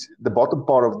 it's the bottom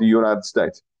part of the United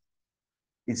States.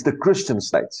 It's the Christian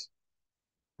states.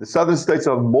 The southern states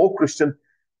are more Christian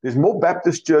There's more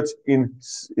Baptist church in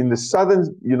the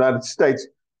southern United States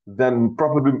than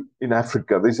probably in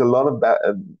Africa. There's a lot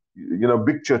of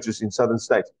big churches in southern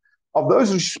states. Of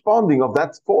those responding, of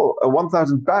that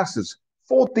 1,000 pastors,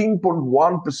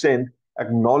 14.1%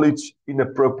 acknowledge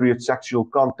inappropriate sexual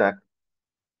contact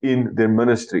in their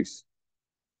ministries.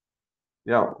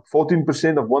 Yeah,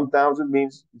 14% of 1,000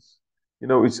 means,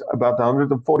 it's about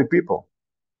 140 people.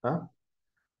 Huh?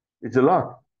 It's a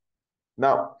lot.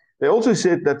 Now, they also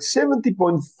said that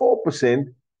 70.4%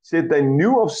 said they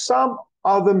knew of some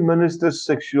other minister's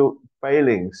sexual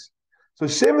failings. So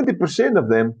 70% of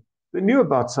them, they knew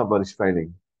about somebody's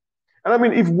failing. And I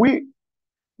mean, if we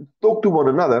talk to one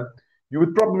another, you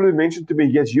would probably mention to me,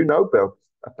 yes, you know about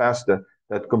a pastor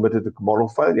that committed a moral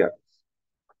failure.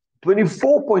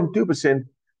 24.2%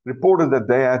 reported that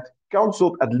they had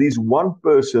counseled at least one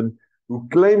person who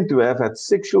claimed to have had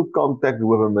sexual contact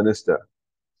with a minister.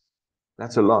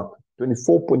 That's a lot,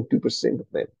 24.2% of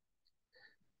them.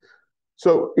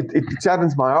 So it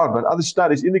saddens my heart, but other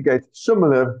studies indicate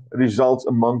similar results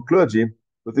among clergy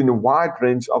within a wide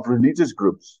range of religious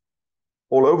groups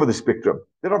all over the spectrum.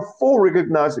 There are 4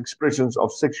 recognized expressions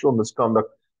of sexual misconduct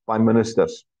by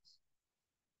ministers: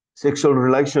 sexual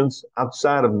relations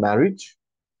outside of marriage,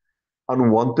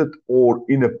 unwanted or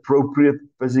inappropriate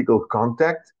physical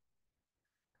contact.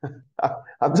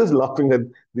 I'm just laughing at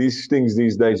these things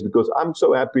these days because I'm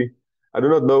so happy. I do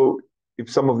not know if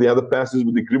some of the other pastors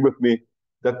would agree with me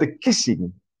that the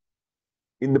kissing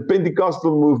in the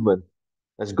Pentecostal movement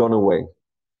has gone away.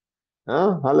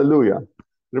 Huh? Hallelujah.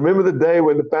 Remember the day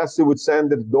when the pastor would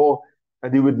stand at the door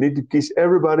and he would need to kiss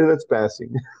everybody that's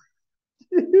passing?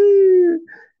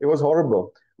 It was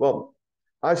horrible. Well,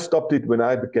 I stopped it when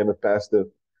I became a pastor,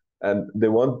 and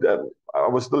I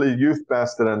was still a youth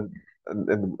pastor, and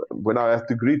when I have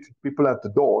to greet people at the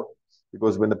door,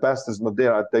 because when the pastor's not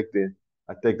there, I take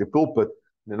the pulpit,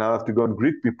 and then I have to go and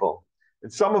greet people.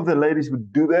 And some of the ladies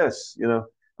would do this,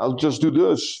 I'll just do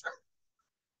this.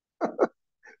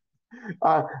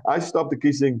 I stopped the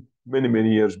kissing many,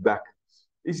 many years back.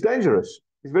 It's dangerous.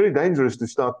 It's very dangerous to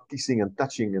start kissing and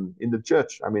touching in the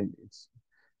church. I mean,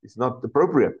 it's not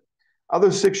appropriate.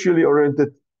 Other sexually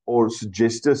oriented or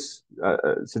suggestive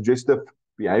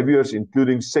behaviors,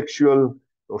 including sexual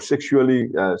or sexually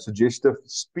suggestive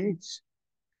speech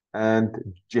and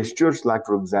gestures, like,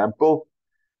 for example,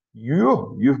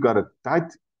 you've got a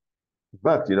tight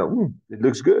butt, it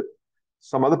looks good.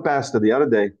 Some other pastor the other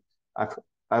day,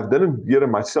 I didn't hear it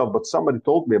myself, but somebody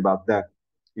told me about that.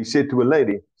 He said to a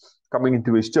lady coming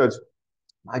into his church,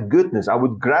 my goodness, I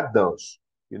would grab those.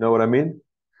 You know what I mean?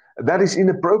 That is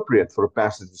inappropriate for a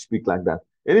pastor to speak like that.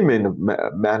 Any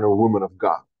man or woman of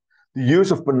God. The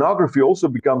use of pornography also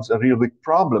becomes a real big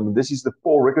problem. This is the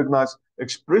 4 recognized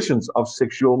expressions of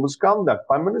sexual misconduct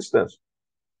by ministers.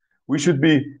 We should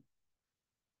be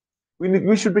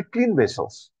clean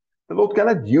vessels. The Lord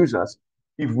cannot use us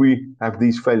if we have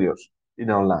these failures in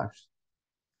our lives.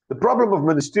 The problem of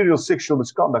ministerial sexual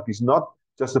misconduct is not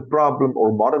just a problem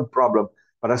or modern problem,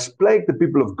 but has plagued the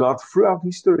people of God throughout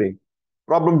history.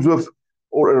 Problems with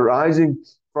or arising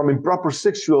from improper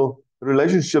sexual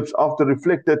relationships often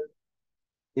reflected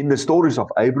in the stories of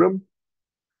Abram,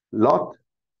 Lot,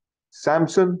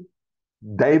 Samson,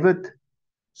 David,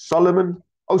 Solomon.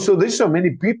 Oh, so there's so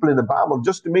many people in the Bible,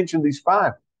 just to mention these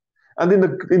 5. And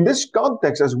in this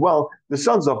context as well, the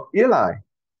sons of Eli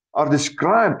are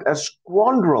described as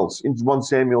scoundrels in 1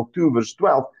 Samuel 2, verse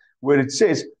 12, where it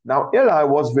says, now Eli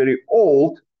was very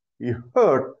old. He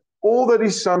heard all that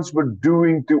his sons were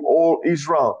doing to all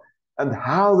Israel, and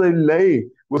how they lay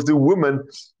with the women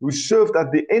who served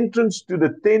at the entrance to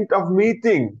the tent of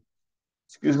meeting.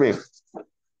 Excuse me.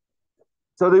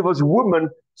 So there was women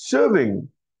serving,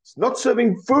 not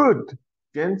serving food,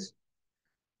 gents,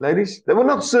 ladies. They were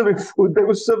not serving food, they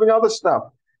were serving other stuff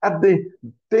at the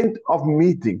tent of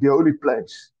meeting, the holy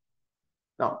place.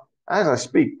 Now, as I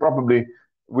speak, probably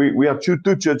we have two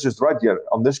churches right here.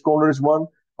 On this corner is one,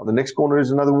 on the next corner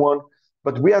is another one.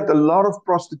 But we had a lot of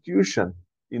prostitution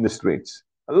in the streets,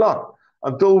 a lot,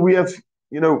 until we have,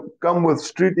 come with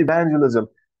street evangelism.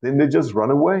 Then they just run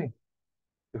away.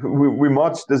 We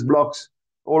march these blocks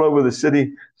all over the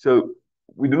city, so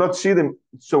we do not see them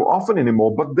so often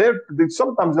anymore. But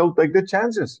sometimes they'll take their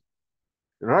chances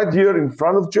right here in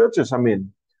front of churches. I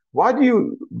mean, why do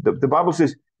you? The Bible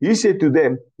says, He said to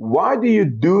them, "Why do you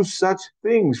do such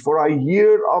things? For I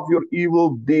hear of your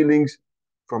evil dealings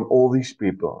from all these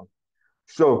people."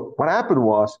 So what happened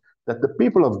was that the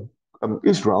people of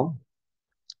Israel,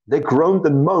 they groaned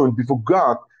and moaned before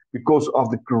God because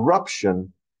of the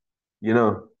corruption,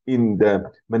 in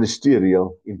the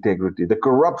ministerial integrity, the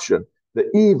corruption the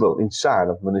evil inside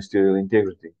of ministerial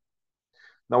integrity.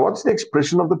 Now, what's the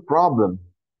expression of the problem?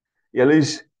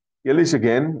 Ellis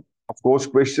again, of course,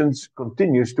 questions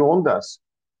continues to haunt us.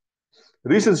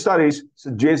 Recent studies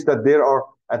suggest that there are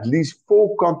at least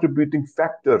 4 contributing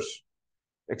factors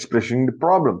expressing the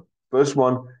problem. First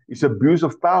one is abuse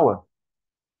of power.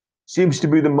 Seems to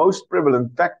be the most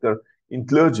prevalent factor in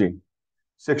clergy,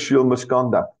 sexual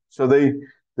misconduct. So they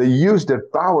use their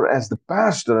power as the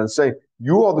pastor and say,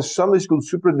 you are the Sunday school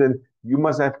superintendent, you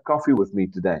must have coffee with me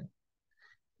today.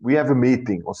 We have a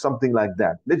meeting or something like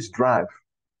that. Let's drive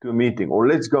to a meeting, or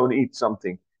let's go and eat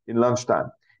something in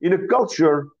lunchtime. In a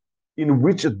culture in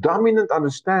which a dominant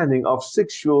understanding of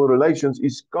sexual relations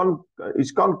is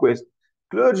conquest,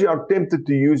 clergy are tempted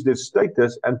to use their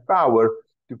status and power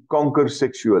to conquer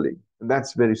sexually. And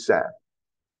that's very sad.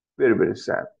 Very, very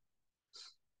sad.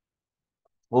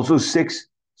 Also,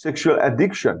 sexual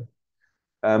addiction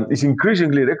is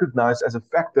increasingly recognized as a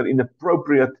factor in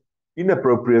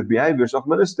inappropriate behaviors of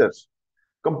ministers.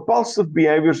 Compulsive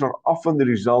behaviors are often the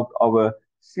result of a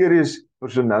serious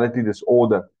personality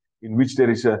disorder in which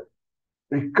there is a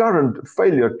recurrent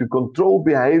failure to control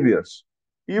behaviors,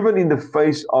 even in the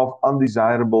face of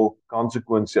undesirable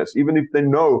consequences. Even if they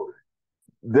know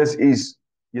this is,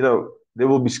 they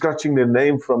will be scratching their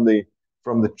name from the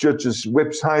church's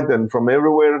website and from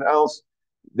everywhere else.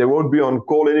 They won't be on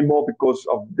call anymore because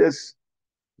of this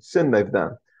sin they've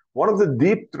done. One of the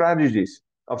deep tragedies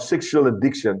of sexual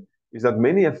addiction is that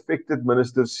many affected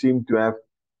ministers seem to have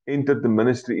entered the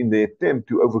ministry in the attempt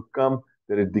to overcome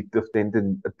their addictive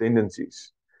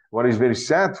tendencies. What is very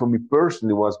sad for me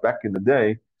personally was back in the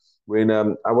day when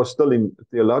I was still in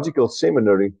theological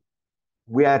seminary,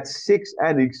 we had 6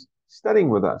 addicts studying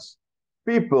with us.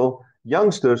 People,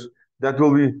 youngsters that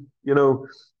will be,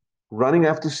 running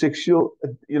after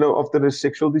after their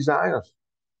sexual desires.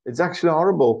 It's actually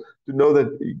horrible to know that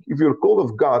if you're called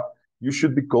of God, you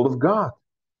should be called of God.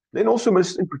 Then also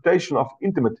misinterpretation of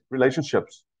intimate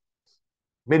relationships.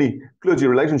 Many clergy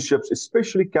relationships,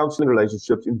 especially counseling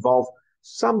relationships, involve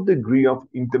some degree of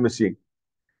intimacy.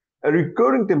 A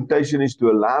recurring temptation is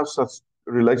to allow such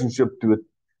relationship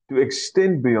to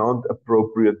extend beyond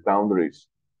appropriate boundaries.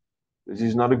 This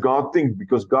is not a God thing,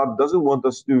 because God doesn't want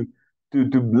us to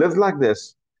live like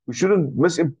this. We shouldn't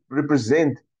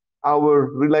misrepresent our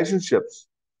relationships.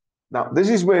 Now, this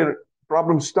is where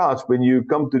problem starts when you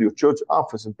come to your church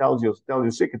office and tell your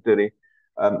secretary,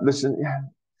 listen,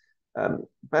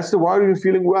 Pastor, why are you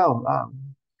feeling well?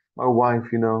 My wife,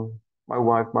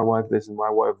 my wife this and my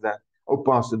wife that. Oh,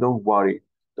 Pastor, don't worry.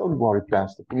 Don't worry,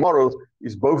 Pastor. Tomorrow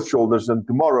is both shoulders, and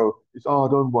tomorrow is,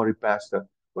 don't worry, Pastor.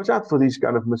 Watch out for these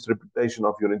kind of misrepresentation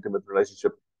of your intimate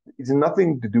relationship. It's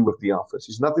nothing to do with the office.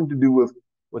 It's nothing to do with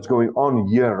what's going on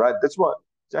here, right? That's why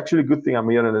it's actually a good thing I'm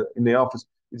here in the office.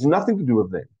 It's nothing to do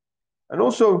with them. And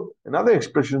also, another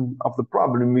expression of the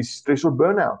problem is stress or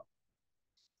burnout.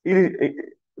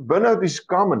 Burnout is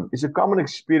common. It's a common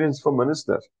experience for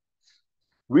ministers.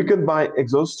 Weakened by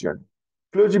exhaustion,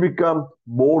 clergy become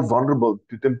more vulnerable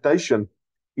to temptation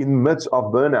in midst of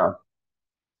burnout.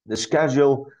 This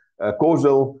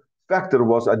causal factor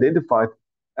was identified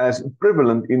as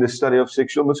prevalent in the study of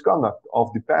sexual misconduct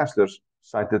of the pastors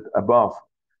cited above.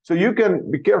 So you can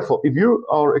be careful. If you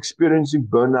are experiencing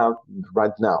burnout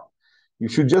right now, you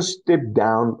should just step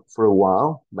down for a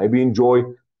while, maybe enjoy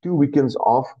 2 weekends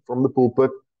off from the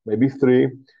pulpit, maybe 3.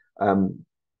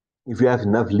 If you have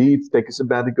enough leave, take a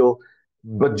sabbatical,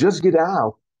 but just get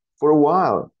out for a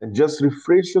while and just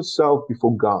refresh yourself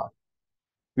before God.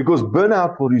 Because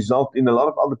burnout will result in a lot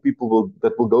of other people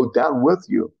that will go down with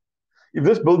you. If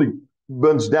this building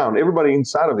burns down, everybody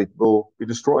inside of it will be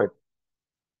destroyed.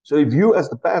 So if you as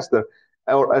the pastor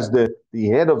or as the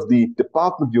head of the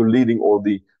department you're leading or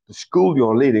the school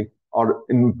you're leading are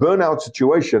in burnout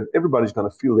situation, everybody's going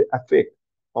to feel the effect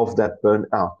of that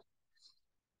burnout.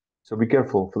 So be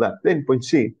careful for that. Then point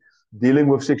C, dealing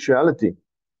with sexuality.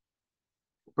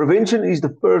 Prevention is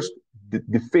the first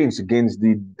defense against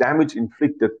the damage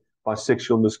inflicted by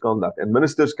sexual misconduct. And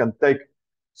ministers can take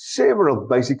several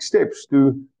basic steps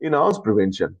to enhance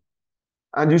prevention.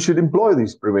 And you should employ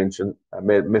these prevention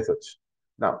methods.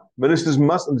 Now, ministers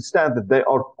must understand that they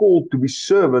are called to be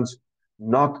servants,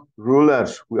 not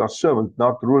rulers. We are servants,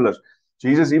 not rulers.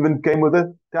 Jesus even came with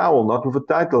a towel, not with a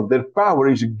title. Their power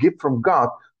is a gift from God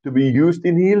to be used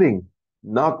in healing,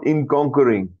 not in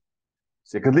conquering.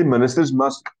 Secondly, ministers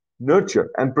must nurture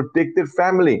and protect their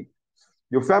family.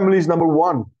 Your family is number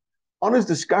one. Honest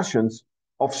discussions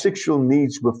of sexual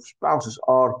needs with spouses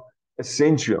are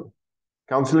essential.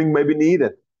 Counseling may be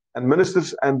needed, and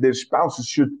ministers and their spouses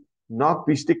should not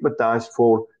be stigmatized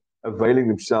for availing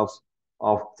themselves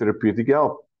of therapeutic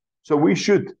help. So we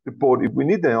should report, if we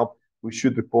need the help, we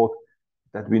should report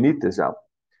that we need this help.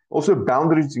 Also,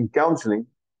 boundaries in counseling.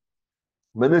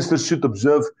 Ministers should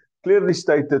observe clearly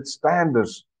stated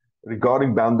standards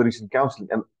regarding boundaries in counseling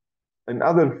and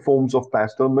other forms of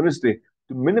pastoral ministry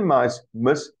to minimize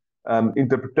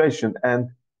misinterpretation and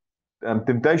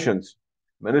temptations.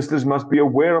 Ministers must be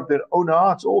aware of their own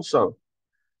hearts also.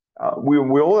 We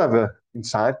all have a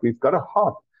inside, we've got a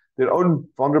heart, their own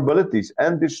vulnerabilities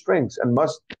and their strengths, and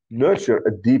must nurture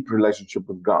a deep relationship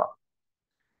with God.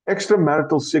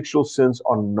 Extramarital sexual sins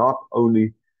are not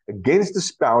only against the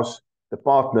spouse, the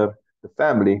partner, the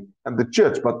family, and the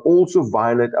church, but also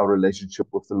violate our relationship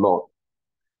with the Lord.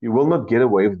 You will not get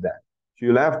away with that. So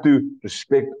you'll have to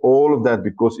respect all of that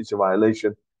because it's a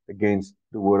violation against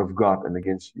the word of God and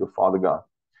against your Father God.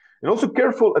 And also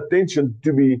careful attention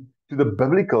to the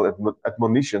biblical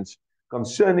admonitions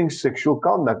concerning sexual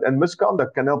conduct and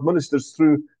misconduct can help ministers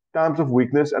through times of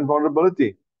weakness and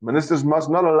vulnerability. Ministers must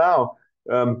not allow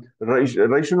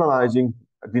rationalizing,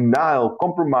 denial,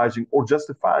 compromising, or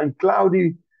justifying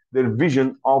cloudy their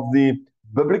vision of the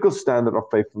biblical standard of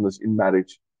faithfulness in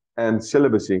marriage and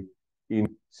celibacy in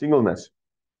singleness.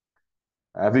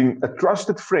 Having a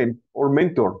trusted friend or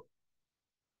mentor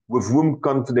with whom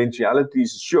confidentiality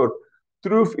is assured,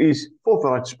 truth is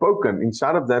forthright spoken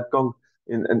inside of that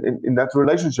in that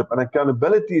relationship, and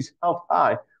accountability is held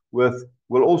high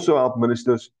will also help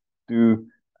ministers to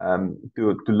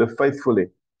live faithfully.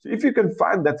 So if you can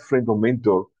find that friend or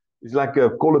mentor, it's like a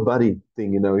call a buddy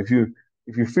thing, you know. If you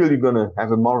feel you're gonna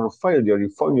have a moral failure, you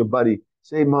phone your buddy,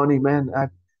 say, "Money, man,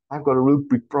 I've got a real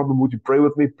big problem. Would you pray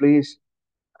with me, please?"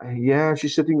 Yeah,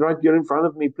 she's sitting right here in front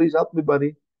of me. Please help me,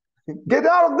 buddy. Get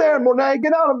out of there, Monet.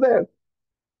 Get out of there.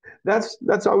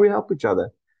 That's how we help each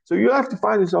other. So you have to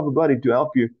find yourself a buddy to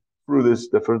help you through this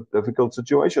difficult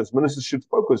situations. Ministers should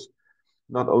focus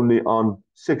not only on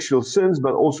sexual sins,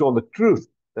 but also on the truth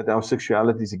that our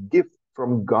sexuality is a gift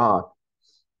from God.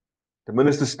 The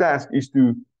minister's task is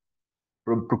to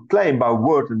proclaim by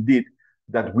word and deed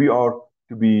that we are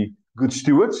to be good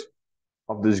stewards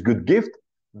of this good gift,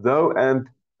 though and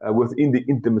within the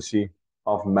intimacy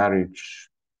of marriage.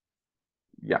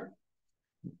 Yeah.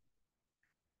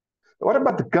 What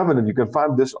about the covenant? You can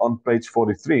find this on page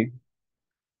 43.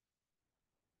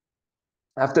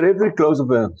 After every close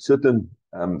of a certain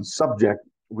subject,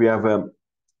 we have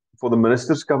for the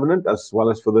minister's covenant as well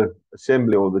as for the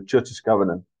assembly or the church's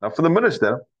covenant. Now, for the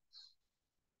minister,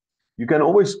 you can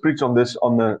always preach on this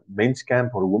on the men's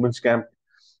camp or a women's camp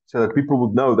so that people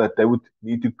would know that they would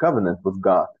need to covenant with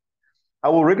God. I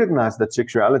will recognize that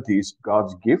sexuality is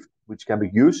God's gift, which can be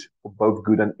used for both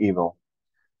good and evil.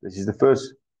 This is the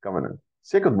first covenant.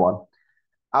 Second one,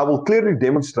 I will clearly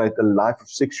demonstrate a life of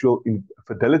sexual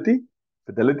fidelity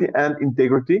and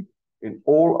integrity in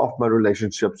all of my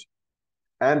relationships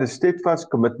and a steadfast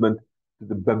commitment to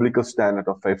the biblical standard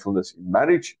of faithfulness in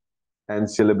marriage and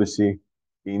celibacy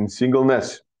in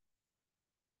singleness.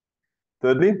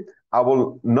 Thirdly, I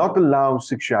will not allow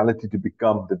sexuality to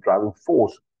become the driving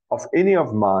force of any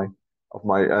of my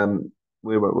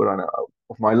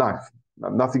life.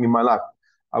 Nothing in my life.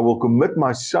 I will commit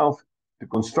myself to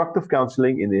constructive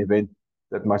counseling in the event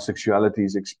that my sexuality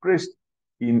is expressed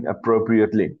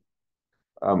inappropriately.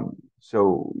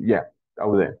 So yeah,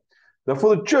 over there. Now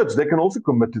for the church, they can also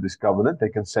commit to this covenant. They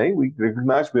can say, we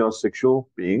recognize we are sexual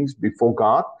beings before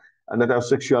God and that our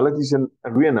sexuality is an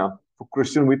arena for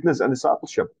Christian witness and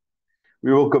discipleship.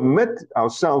 We will commit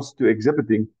ourselves to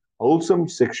exhibiting wholesome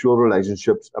sexual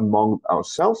relationships among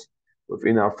ourselves,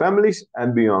 within our families,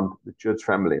 and beyond the church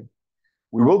family.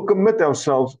 We will commit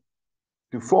ourselves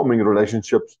to forming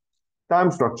relationships,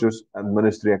 time structures, and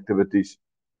ministry activities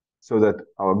so that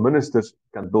our ministers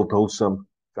can build wholesome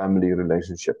family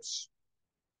relationships.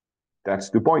 That's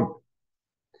the point.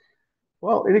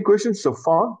 Well, any questions so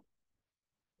far?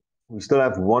 We still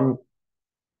have one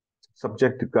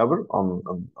subject to cover on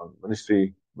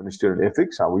ministerial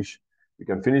ethics. I wish we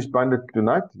can finish by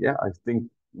tonight. Yeah, I think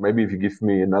maybe if you give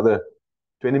me another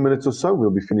 20 minutes or so,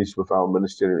 we'll be finished with our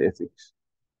ministerial ethics.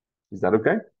 Is that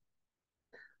okay?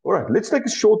 All right, let's take a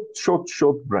short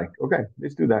break. Okay,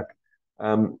 let's do that.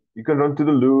 You can run to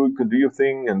the loo, you can do your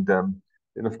thing, and then,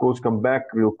 of course, come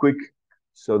back real quick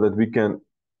so that we can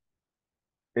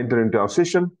enter into our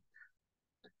session.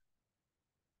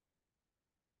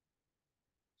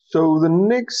 So the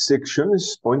next section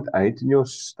is point 8 in your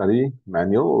study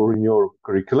manual or in your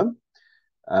curriculum.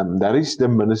 That is the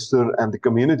minister and the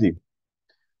community.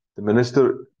 The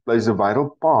minister plays a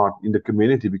vital part in the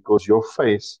community because your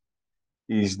face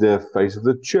is the face of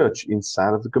the church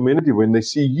inside of the community. When they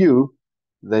see you,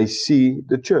 they see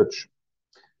the church.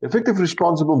 Effective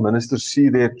responsible ministers see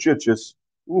their churches.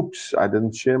 Oops, I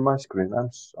didn't share my screen.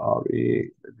 I'm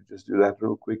sorry. Let me just do that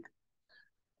real quick.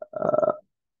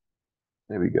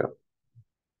 There we go.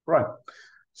 Right.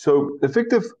 So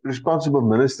effective responsible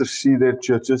ministers see their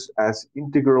churches as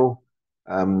integral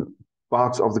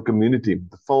parts of the community.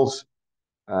 The false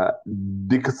uh,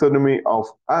 dichotomy of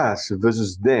us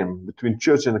versus them between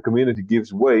church and the community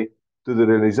gives way to the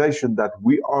realization that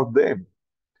we are them.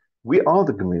 We are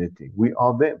the community. We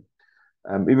are them.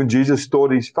 Even Jesus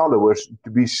taught his followers to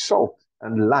be salt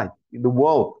and light in the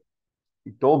world.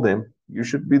 He told them, you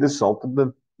should be the salt and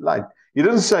the light.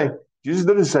 Jesus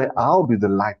didn't say, I'll be the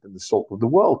light and the salt of the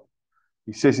world.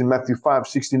 He says in Matthew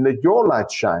 5:16, let your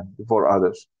light shine before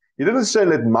others. He didn't say,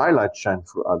 let my light shine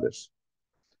for others,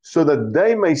 so that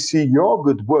they may see your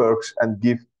good works and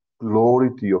give glory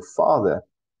to your Father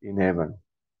in heaven.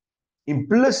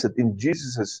 Implicit in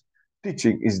Jesus'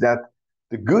 teaching is that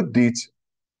the good deeds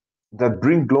that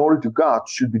bring glory to God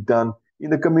should be done in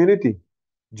the community.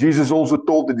 Jesus also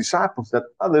told the disciples that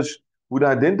others would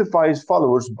identify his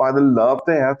followers by the love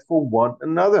they had for one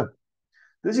another.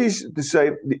 This is to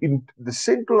say, the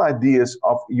central ideas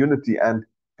of unity and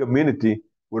community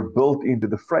were built into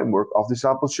the framework of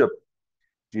discipleship.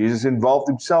 Jesus involved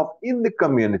himself in the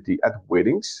community at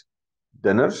weddings,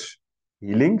 dinners,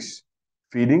 healings,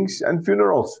 feedings, and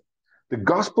funerals. The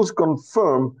Gospels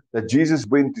confirm that Jesus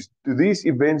went to these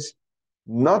events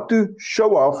not to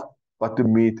show off, but to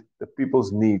meet the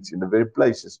people's needs in the very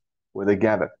places where they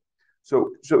gathered.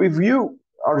 So if you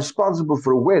are responsible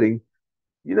for a wedding,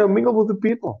 mingle with the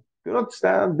people. Do not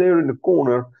stand there in the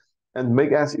corner and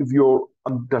make as if you're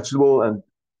untouchable and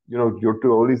you're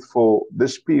too holy for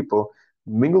this people.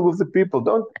 Mingle with the people.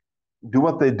 Don't do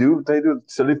what they do. They do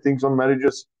silly things on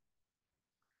marriages.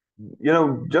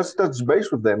 Just touch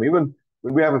base with them. Even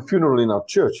when we have a funeral in our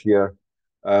church here,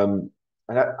 um,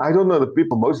 and I don't know the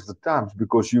people most of the times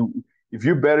because if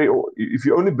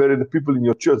you only bury the people in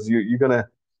your church, you're gonna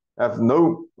have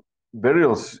no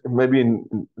burials maybe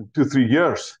in 2-3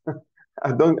 years.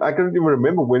 I can't even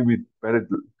remember when we buried.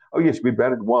 Oh yes, we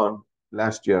buried one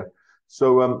last year.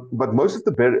 So, but most of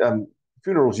the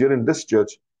funerals here in this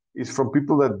church is from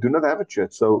people that do not have a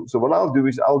church. So what I'll do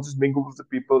is I'll just mingle with the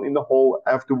people in the hall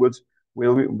afterwards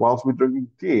whilst we're drinking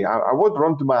tea. I won't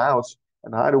run to my house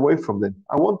and hide away from them.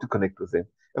 I want to connect with them.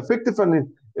 Effective and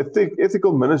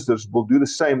ethical ministers will do the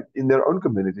same in their own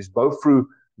communities, both through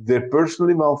their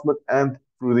personal involvement and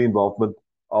through the involvement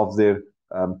of their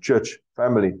church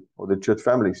family or the church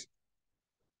families.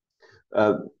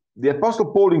 Uh, the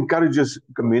Apostle Paul encourages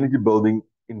community building,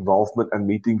 involvement, and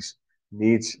meetings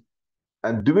needs,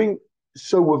 and doing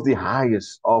so with the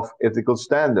highest of ethical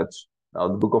standards. Now,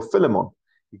 the book of Philemon,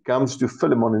 he comes to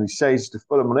Philemon and he says to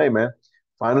Philemon, hey man,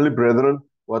 finally, brethren,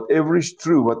 whatever is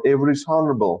true, whatever is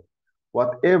honorable,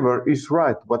 whatever is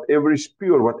right, whatever is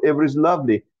pure, whatever is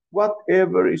lovely,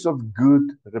 whatever is of good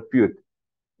repute,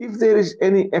 if there is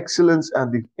any excellence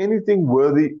and if anything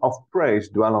worthy of praise,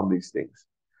 dwell on these things.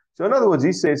 So in other words,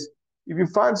 he says, if you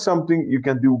find something you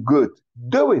can do good,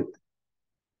 do it.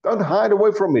 Don't hide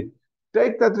away from it.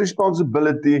 Take that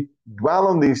responsibility, dwell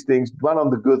on these things, dwell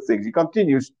on the good things. He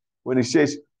continues when he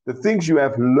says, the things you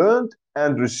have learned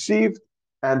and received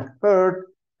and heard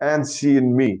and seen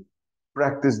in me,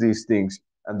 practice these things,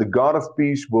 and the God of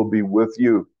peace will be with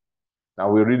you.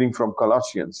 Now we're reading from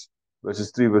Colossians,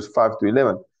 verses 3, verse 5 to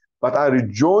 11. But I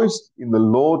rejoiced in the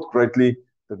Lord greatly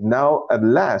that now at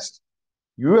last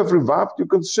you have revived your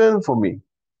concern for me.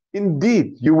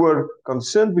 Indeed, you were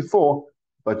concerned before,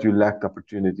 but you lacked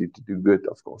opportunity to do good,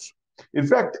 of course. In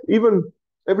fact, even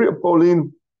every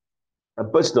Pauline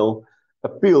epistle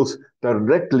appeals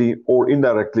directly or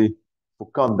indirectly for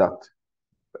conduct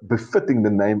befitting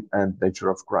the name and nature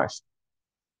of Christ.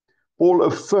 Paul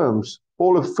affirms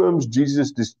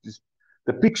Jesus'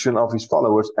 depiction of his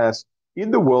followers as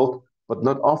in the world, but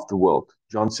not of the world.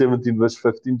 John 17, verse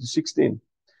 15 to 16.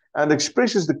 And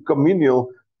expresses the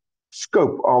communal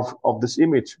scope of this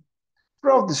image.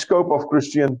 Throughout the scope of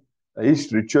Christian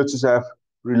history, churches have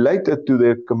related to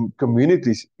their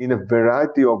communities in a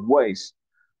variety of ways,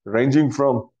 ranging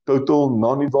from total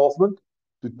non-involvement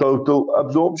to total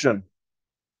absorption.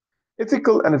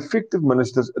 Ethical and effective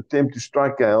ministers attempt to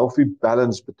strike a healthy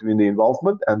balance between the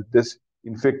involvement and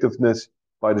disineffectiveness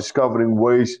by discovering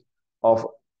ways of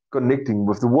connecting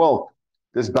with the world.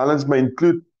 This balance may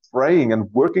include praying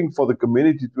and working for the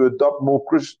community to adopt more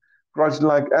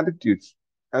Christ-like attitudes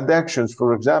and actions,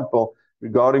 for example,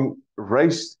 regarding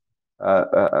race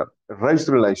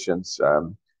relations,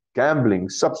 gambling,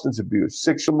 substance abuse,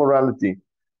 sexual morality,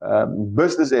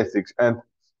 business ethics, and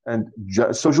and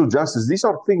social justice. These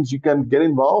are things you can get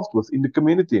involved with in the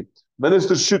community.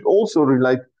 Ministers should also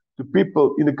relate to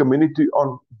people in the community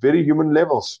on very human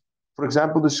levels. For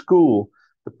example, the school,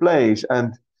 the plays,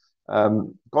 and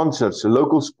concerts,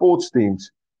 local sports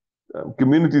teams,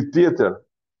 community theater,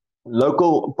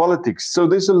 local politics. So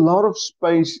there's a lot of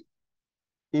space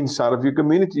inside of your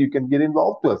community you can get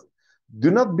involved with. Do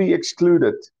not be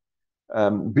excluded.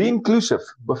 Be inclusive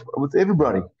with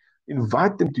everybody.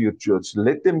 Invite them to your church.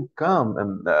 Let them come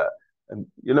and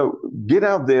get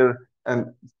out there and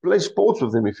play sports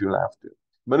with them if you have to.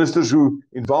 Ministers who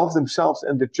involve themselves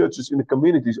and the churches in the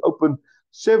communities open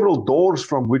several doors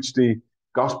from which the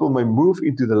gospel may move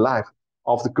into the life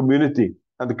of the community,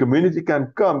 and the community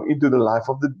can come into the life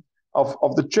of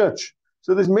the church.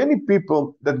 So there's many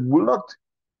people that will not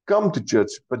come to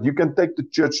church, but you can take the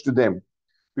church to them.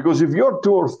 Because if you're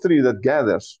two or three that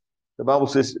gathers, the Bible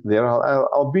says, there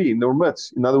I'll be in their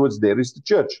midst. In other words, there is the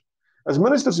church. As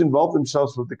ministers involve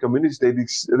themselves with the communities, they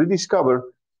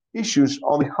rediscover issues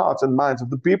on the hearts and minds of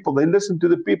the people. They listen to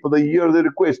the people. They hear the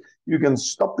requests. You can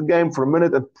stop the game for a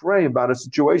minute and pray about a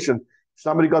situation. If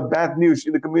somebody got bad news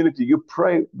in the community, you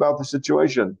pray about the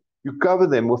situation. You cover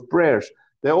them with prayers.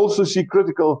 They also see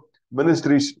critical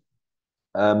ministries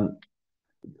that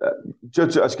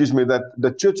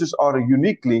the churches are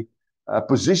uniquely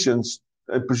positioned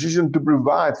to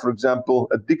provide, for example,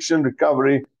 addiction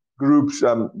recovery groups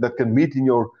that can meet in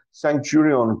your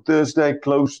sanctuary on Thursday,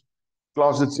 closed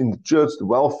closets in the church, the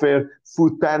welfare,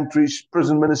 food pantries,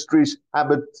 prison ministries,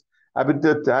 habitat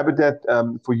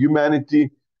for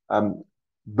humanity,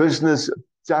 business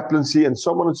chaplaincy, and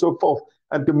so on and so forth,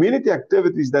 and community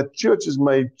activities that churches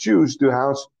may choose to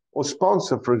house or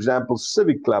sponsor, for example,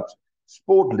 civic clubs,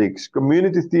 sport leagues,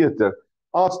 community theater,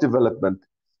 arts development,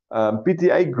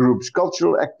 PTA groups,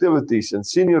 cultural activities, and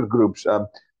senior groups. And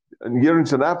here in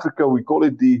South Africa, we call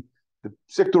it the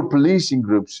sector policing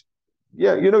groups.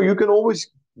 Yeah, you can always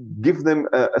give them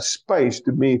a space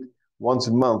to meet once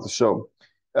a month or so.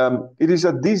 It is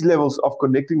at these levels of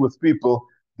connecting with people,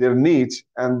 their needs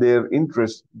and their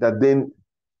interests, that then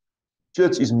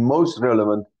church is most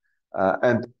relevant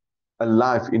and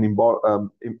alive in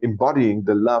embodying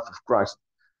the love of Christ.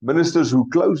 Ministers who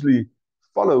closely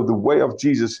follow the way of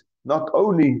Jesus not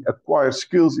only acquire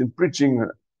skills in preaching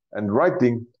and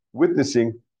writing,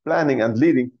 witnessing, planning and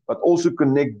leading, but also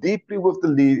connect deeply with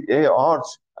the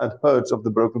hearts and hurts of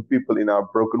the broken people in our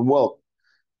broken world.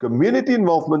 Community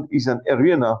involvement is an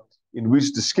arena in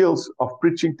which the skills of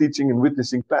preaching, teaching, and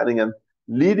witnessing, planning, and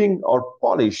leading are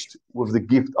polished with the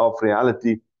gift of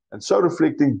reality, and so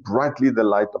reflecting brightly the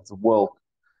light of the world.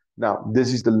 Now,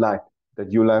 this is the light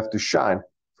that you'll have to shine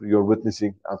for your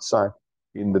witnessing outside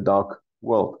in the dark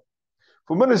world.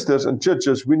 For ministers and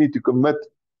churches, we need to commit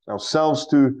ourselves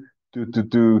to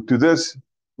this.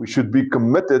 We should be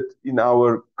committed in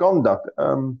our conduct.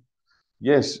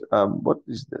 What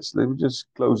is this? Let me just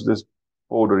close this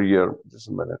border here, just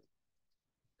a minute.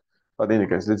 But in any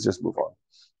case, let's just move on.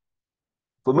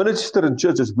 For ministers and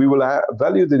churches, we will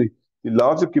value the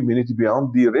larger community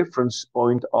beyond the reference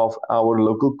point of our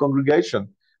local congregation,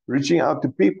 reaching out to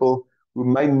people who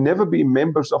may never be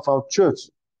members of our church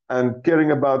and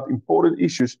caring about important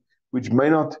issues which may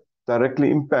not directly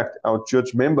impact our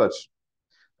church members.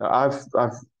 Now, I've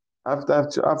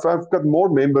got more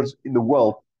members in the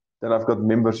world than I've got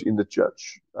members in the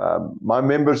church. My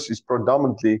members is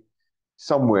predominantly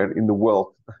somewhere in the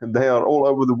world. They are all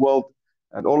over the world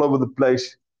and all over the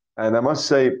place. And I must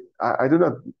say, I do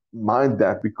not mind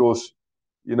that, because,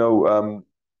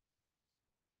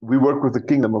 we work with the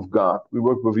kingdom of God. We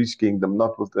work with his kingdom,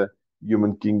 not with the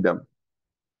human kingdom.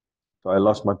 So I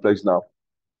lost my place now.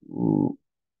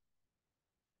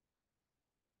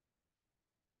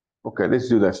 Okay, let's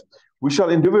do this. We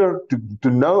shall endeavor to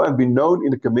know and be known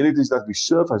in the communities that we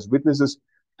serve as witnesses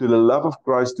to the love of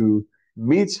Christ, to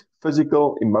meet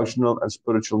physical, emotional, and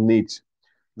spiritual needs.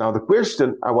 Now, the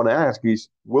question I want to ask is,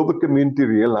 will the community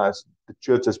realize the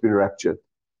church has been raptured?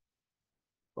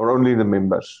 Or only the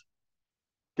members?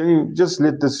 Can you just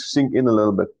let this sink in a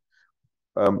little bit?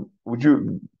 Would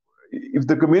you, if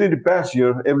the community pass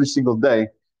here every single day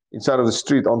inside of the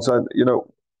street, onside,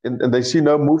 and they see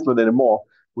no movement anymore,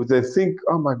 would they think,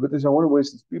 oh my goodness, I wonder where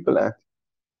these people at?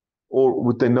 Or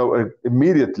would they know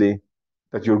immediately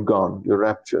that you're gone, you're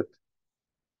raptured?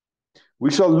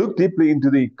 We shall look deeply into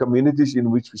the communities in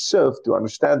which we serve to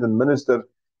understand and minister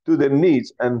to their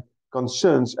needs and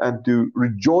concerns, and to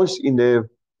rejoice in their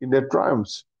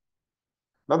triumphs.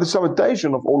 Now, the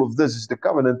summation of all of this is the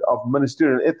covenant of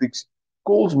ministerial ethics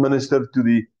calls minister to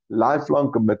the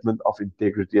lifelong commitment of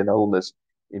integrity and wholeness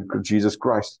in Jesus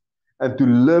Christ, and to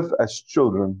live as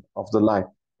children of the light.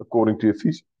 according to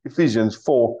Ephesians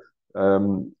 4,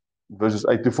 verses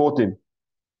 8 to 14,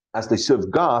 as they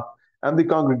serve God and the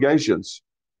congregations.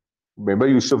 Remember,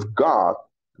 you serve God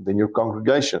and then your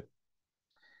congregation.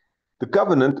 The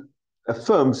covenant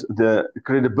affirms that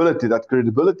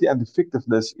credibility and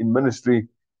effectiveness in ministry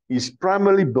is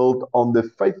primarily built on the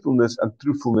faithfulness and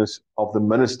truthfulness of the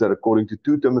minister, according to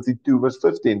 2 Timothy 2, verse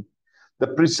 15. The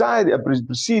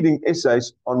preceding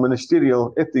essays on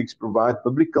ministerial ethics provide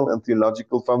biblical and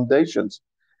theological foundations,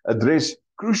 address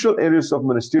crucial areas of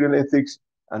ministerial ethics,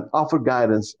 and offer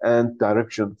guidance and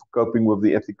direction for coping with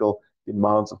the ethical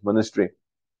demands of ministry.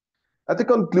 At the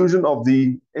conclusion of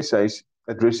the essays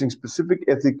addressing specific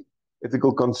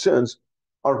ethical concerns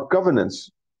are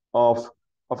covenants of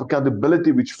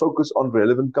accountability which focus on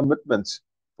relevant commitments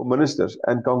for ministers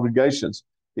and congregations.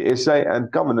 The essay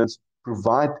and covenants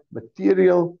provide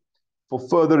material for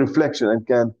further reflection and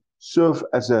can serve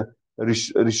as a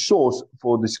resource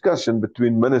for discussion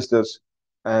between ministers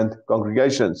and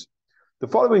congregations. The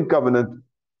following covenant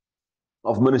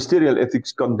of ministerial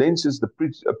ethics condenses the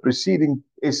preceding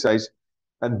essays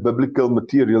and biblical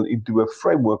material into a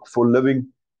framework for living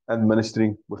and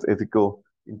ministering with ethical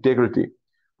integrity.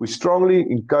 We strongly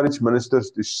encourage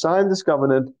ministers to sign this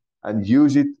covenant and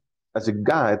use it as a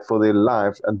guide for their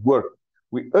lives and work.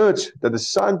 We urge that a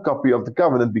signed copy of the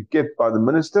covenant be kept by the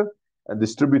minister and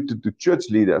distributed to church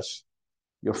leaders,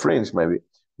 your friends maybe.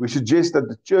 We suggest that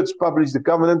the church publish the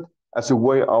covenant as a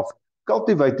way of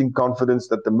cultivating confidence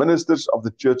that the ministers of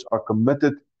the church are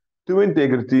committed to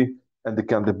integrity and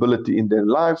accountability in their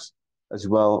lives as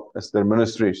well as their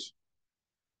ministries.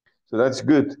 So that's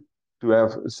good to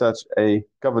have such a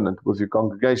covenant with your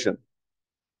congregation.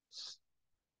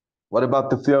 What about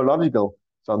the theological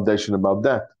foundation about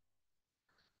that?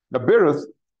 Now, berith,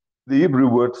 the Hebrew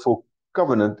word for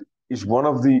covenant, is one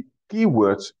of the key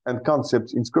words and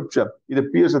concepts in Scripture. It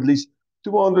appears at least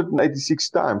 286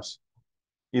 times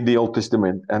in the Old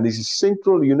Testament and is a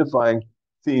central unifying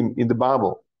theme in the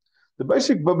Bible. The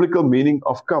basic biblical meaning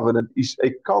of covenant is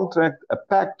a contract, a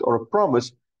pact, or a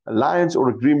promise, alliance, or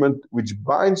agreement which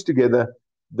binds together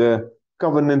the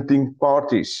covenanting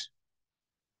parties.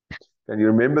 Can you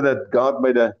remember that God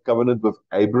made a covenant with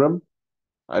Abram?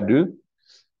 I do.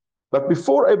 But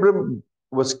before Abram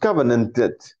was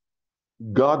covenanted,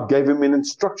 God gave him an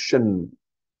instruction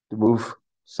to move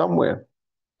somewhere.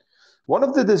 One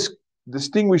of the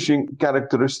distinguishing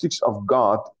characteristics of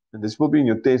God, and this will be in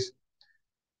your test,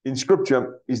 in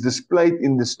Scripture, is displayed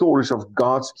in the stories of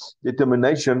God's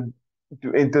determination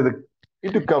to enter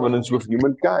into covenants with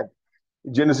humankind.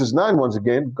 In Genesis 9, once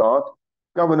again, God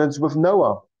covenants with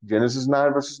Noah. Genesis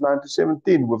 9, verses 9 to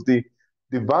 17, with the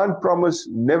divine promise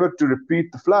never to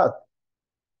repeat the flood.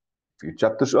 A few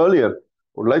chapters earlier,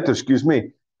 or later,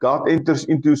 God enters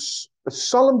into a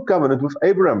solemn covenant with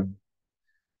Abram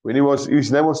when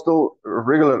his name was still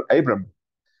regular Abram.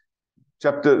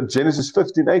 Genesis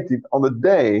 15:18, on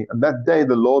that day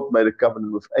the Lord made a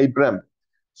covenant with Abram,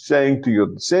 saying to your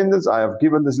descendants, I have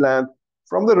given this land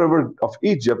from the river of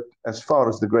Egypt as far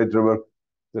as the great river,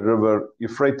 the river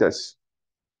Euphrates.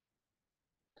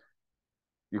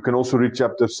 You can also read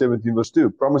chapter 17, verse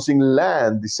 2, promising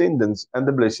land, descendants, and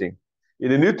the blessing. In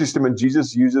the New Testament,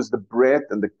 Jesus uses the bread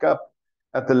and the cup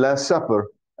at the Last Supper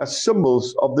as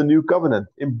symbols of the new covenant,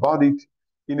 embodied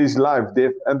in his life,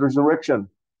 death, and resurrection.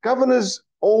 Covenants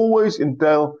always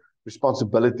entail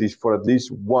responsibilities for at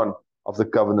least one of the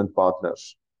covenant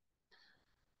partners.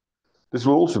 This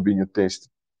will also be in your test.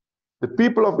 The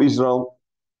people of Israel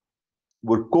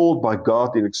were called by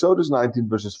God in Exodus 19,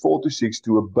 verses 4 to 6,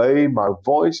 to obey my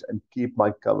voice and keep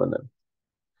my covenant.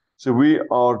 So we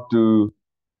are to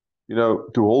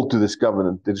hold to this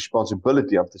covenant, the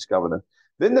responsibility of this covenant.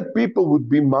 Then the people would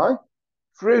be my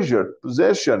treasured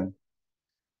possession,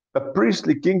 a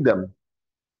priestly kingdom,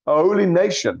 a holy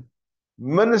nation,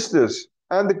 ministers,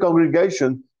 and the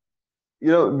congregation.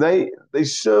 They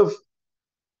accept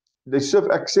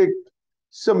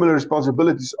similar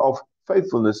responsibilities of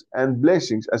faithfulness and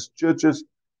blessings as churches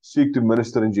seek to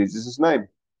minister in Jesus' name.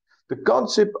 The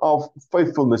concept of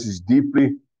faithfulness is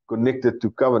deeply connected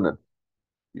to covenant.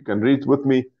 You can read with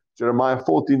me Jeremiah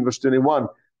 14, verse 21.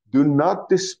 Do not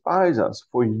despise us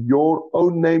for your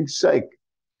own name's sake.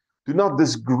 Do not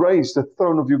disgrace the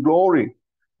throne of your glory.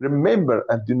 Remember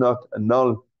and do not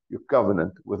annul your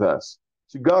covenant with us.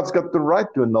 So God's got the right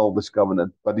to annul this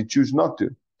covenant, but he chooses not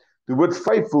to. The word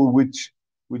faithful,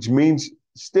 which means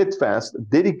steadfast,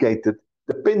 dedicated,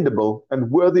 dependable,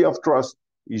 and worthy of trust,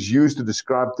 is used to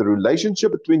describe the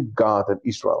relationship between God and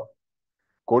Israel.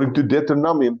 According to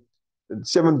Deuteronomy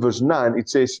 7, verse 9, it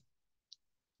says,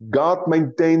 God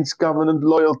maintains covenant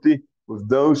loyalty with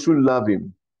those who love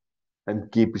him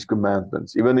and keep his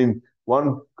commandments. Even in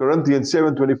 1 Corinthians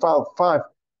 7:25,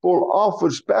 Paul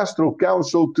offers pastoral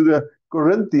counsel to the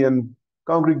Corinthian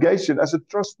congregation as a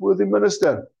trustworthy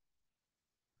minister.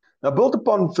 Now, built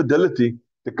upon fidelity,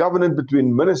 the covenant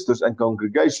between ministers and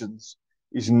congregations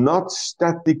is not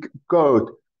static code,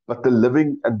 but a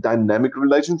living and dynamic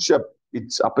relationship.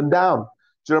 It's up and down.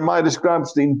 Jeremiah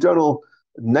describes the internal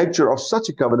nature of such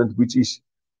a covenant, which is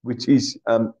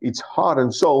its heart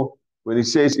and soul. When he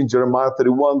says in Jeremiah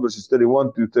 31, verses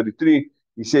 31 to 33,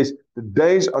 he says, "The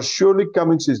days are surely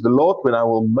coming, says the Lord, when I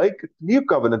will make a new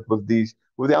covenant with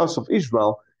the house of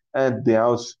Israel and the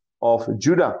house of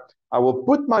Judah. I will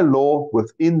put my law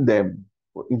within them,"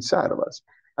 or inside of us,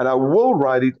 "and I will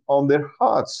write it on their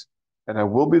hearts, and I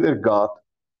will be their God,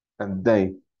 and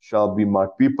they shall be my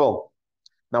people."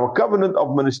 Now, a covenant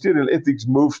of ministerial ethics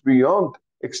moves beyond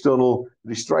external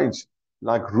restraints,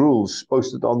 like rules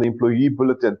posted on the employee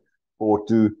bulletin, or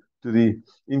to the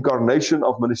incarnation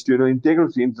of ministerial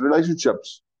integrity in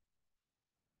relationships.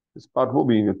 This part will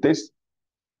be in your test.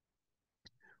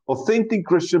 Authentic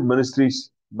Christian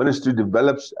ministry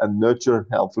develops and nurtures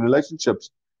healthy relationships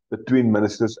between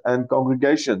ministers and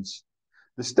congregations.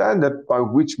 The standard by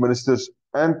which ministers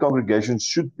and congregations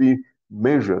should be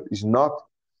measured is not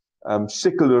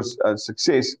secular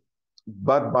success,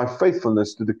 but by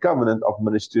faithfulness to the covenant of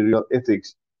ministerial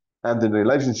ethics and the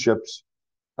relationships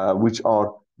which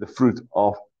are the fruit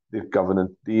of the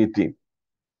covenant deity.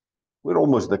 We're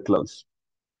almost at close.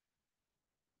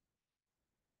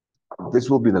 This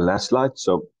will be the last slide,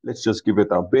 so let's just give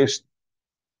it our best.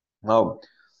 Now,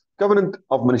 covenant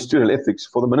of ministerial ethics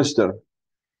for the minister.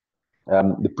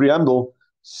 The preamble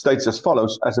states as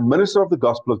follows: as a minister of the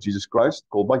gospel of Jesus Christ,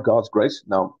 called by God's grace.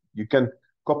 Now, you can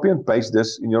copy and paste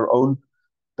this in your own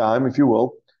time, if you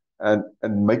will, and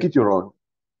make it your own,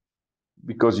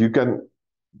 because you can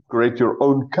create your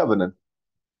own covenant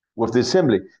with the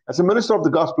assembly. As a minister of the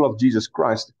gospel of Jesus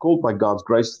Christ, called by God's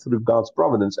grace through God's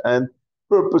providence and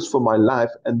purpose for my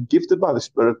life, and gifted by the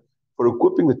Spirit for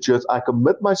equipping the church, I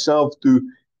commit myself to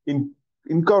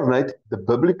incarnate the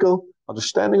biblical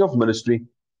understanding of ministry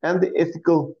and the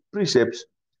ethical precepts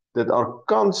that are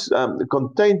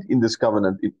contained in this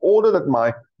covenant, in order that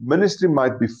my ministry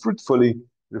might be fruitfully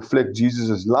reflect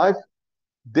Jesus' life,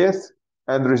 death,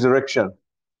 and resurrection.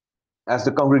 As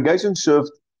the congregation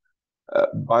served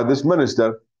by this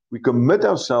minister, we commit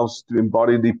ourselves to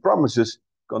embody the promises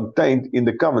contained in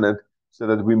the covenant, so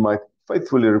that we might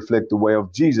faithfully reflect the way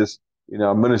of Jesus in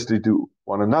our ministry to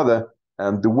one another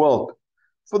and the world.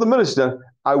 For the minister,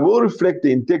 I will reflect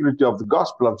the integrity of the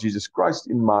gospel of Jesus Christ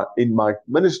in my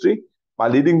ministry by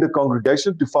leading the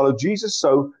congregation to follow Jesus,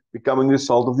 so becoming the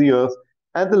salt of the earth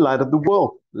and the light of the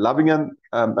world, loving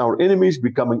our enemies,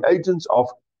 becoming agents of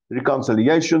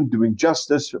reconciliation, doing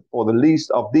justice for the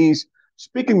least of these,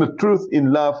 speaking the truth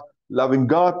in love, loving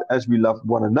God as we love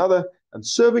one another, and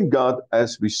serving God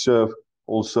as we serve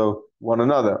also one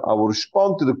another. I will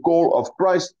respond to the call of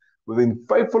Christ within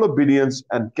faithful obedience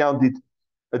and count it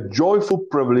a joyful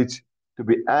privilege to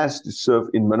be asked to serve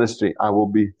in ministry.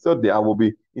 Thirdly, I will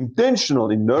be intentional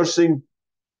in nurturing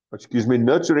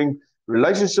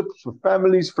relationships with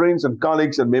families, friends, and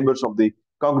colleagues and members of the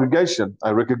congregation.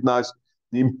 I recognize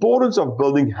the importance of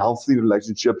building healthy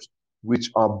relationships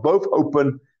which are both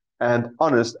open and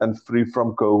honest and free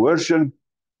from coercion,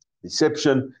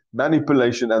 deception,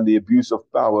 manipulation, and the abuse of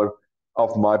power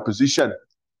of my position.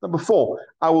 Number 4,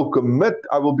 I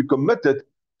will be committed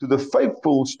to the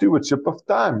faithful stewardship of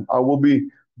time. I will be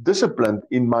disciplined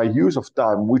in my use of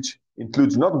time, which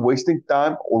includes not wasting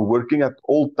time or working at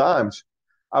all times.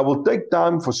 I will take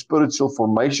time for spiritual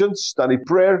formation, study,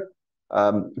 prayer,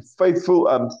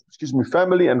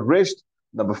 family, and rest.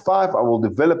 Number 5, I will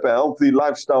develop a healthy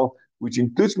lifestyle, which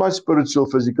includes my spiritual,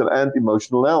 physical, and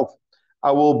emotional health.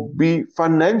 I will be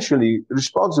financially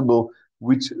responsible,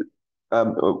 which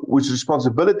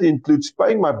responsibility includes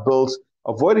paying my bills,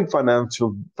 avoiding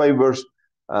financial favors,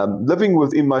 living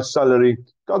within my salary,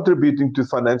 contributing to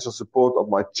financial support of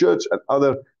my church and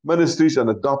other ministries, and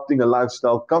adopting a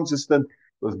lifestyle consistent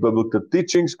with biblical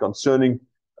teachings concerning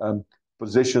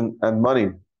possession and money.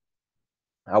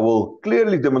 I will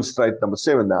clearly demonstrate, number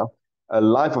 7 now, a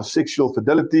life of sexual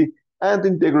fidelity and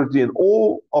integrity in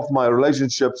all of my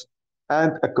relationships,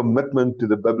 and a commitment to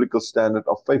the biblical standard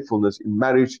of faithfulness in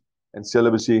marriage and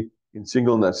celibacy in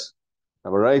singleness.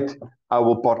 Number 8, I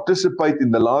will participate in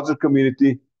the larger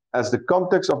community as the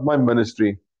context of my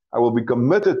ministry. I will be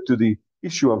committed to the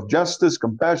issue of justice,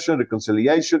 compassion,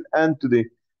 reconciliation, and to the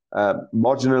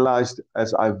marginalized,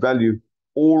 as I value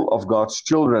all of God's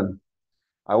children.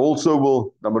 I also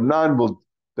will, number 9, will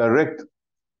direct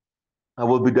I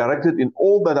will be directed in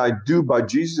all that I do by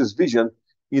Jesus' vision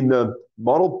in the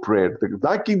model prayer.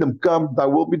 Thy kingdom come, thy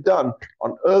will be done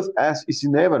on earth as is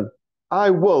in heaven. I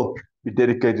will be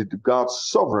dedicated to God's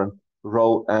sovereign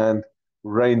role and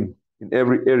reign in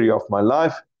every area of my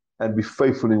life and be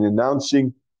faithful in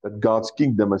announcing that God's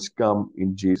kingdom has come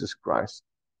in Jesus Christ.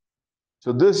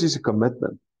 So this is a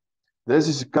commitment. This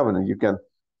is a covenant. You can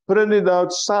print it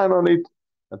out, sign on it,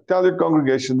 and tell your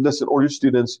congregation, listen, all your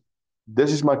students,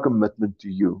 this is my commitment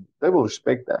to you. They will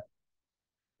respect that.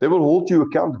 They will hold you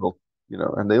accountable,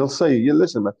 and they'll say, yeah,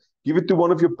 listen, man, give it to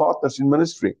one of your partners in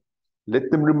ministry. Let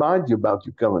them remind you about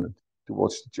your covenant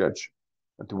towards the church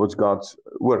and towards God's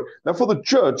word. Now, for the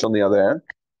church, on the other hand,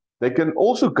 they can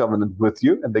also covenant with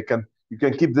you, and you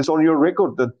can keep this on your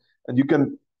record. And you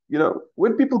can,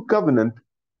 when people covenant,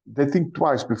 they think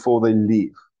twice before they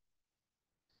leave.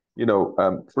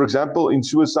 For example, in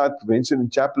suicide prevention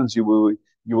and chaplains, you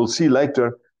will see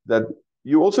later that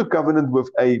you also covenant with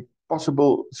a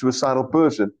possible suicidal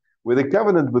person, where they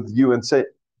covenant with you and say,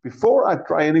 before I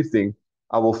try anything,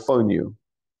 I will phone you.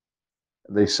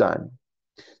 And they sign.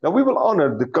 Now we will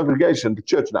honor the congregation, the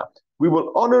church now. We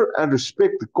will honor and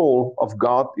respect the call of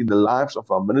God in the lives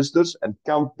of our ministers and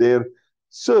count their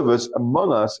service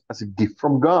among us as a gift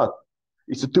from God.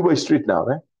 It's a two-way street now.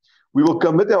 We will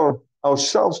commit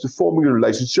ourselves to forming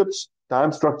relationships,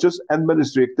 time structures, and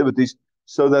ministry activities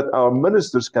so that our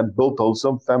ministers can build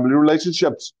wholesome family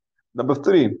relationships. Number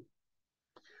 3,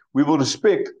 we will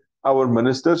respect our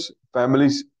ministers,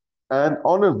 families, and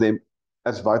honor them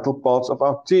as vital parts of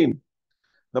our team.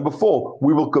 Number 4,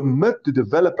 we will commit to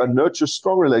develop and nurture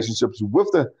strong relationships with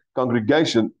the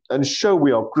congregation and show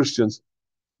we are Christians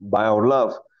by our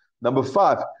love. Number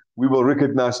 5, we will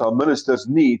recognize our ministers'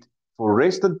 need for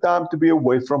rest and time to be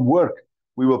away from work.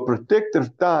 We will protect their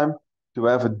time to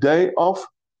have a day off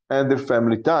and their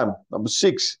family time. Number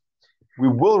 6, we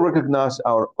will recognize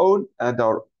our own and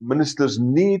our ministers'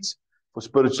 needs for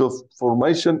spiritual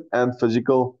formation and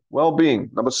physical well-being.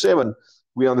 Number 7,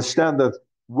 we understand that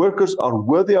workers are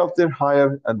worthy of their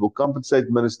hire and will compensate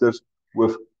ministers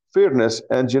with fairness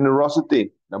and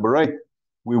generosity. Number 8,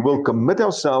 we will commit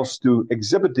ourselves to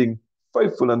exhibiting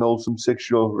faithful and wholesome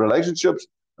sexual relationships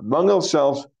among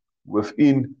ourselves,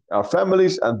 within our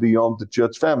families, and beyond the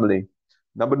church family.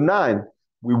 Number 9,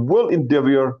 we will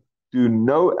endeavor to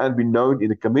know and be known in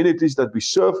the communities that we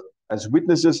serve as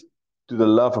witnesses to the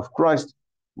love of Christ,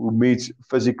 who meets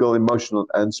physical, emotional,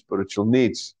 and spiritual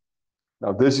needs.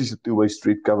 Now, this is a two-way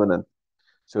street covenant.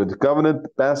 So the covenant the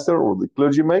pastor or the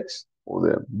clergy makes, or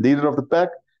the leader of the pack,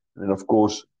 and then, of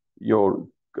course, your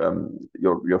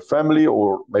family,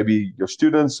 or maybe your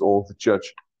students or the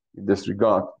church in this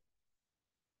regard.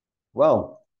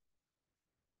 Well,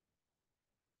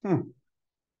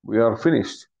 we are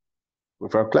finished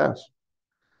with our class.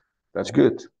 That's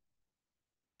good.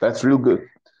 That's real good.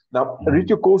 Now, read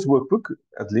your course workbook,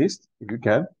 at least, if you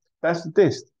can. Pass the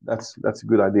test. That's a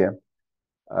good idea.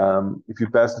 If you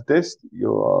pass the test,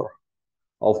 you are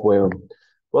halfway on.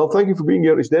 Well, thank you for being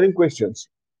here. Is there any questions?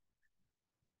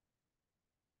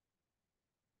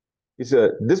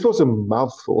 This was a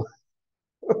mouthful.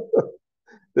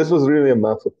 This was really a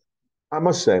mouthful. I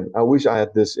must say, I wish I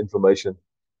had this information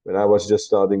when I was just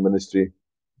starting ministry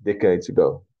decades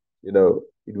ago. It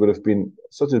would have been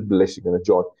such a blessing and a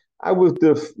joy. I would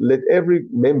have let every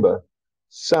member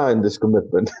sign this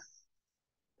commitment.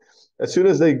 As soon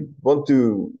as they want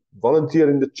to volunteer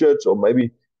in the church, or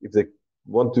maybe if they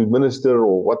want to minister,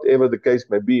 or whatever the case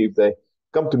may be, if they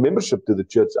come to membership to the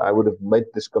church, I would have made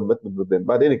this commitment with them.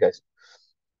 But in any case,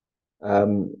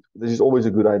 this is always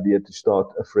a good idea to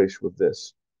start afresh with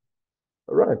this.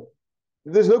 All right.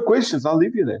 If there's no questions, I'll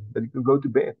leave you then, that you can go to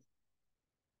bed.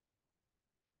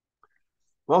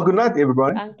 Well, good night,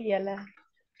 everybody. Dankie julle.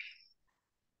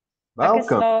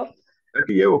 Welcome.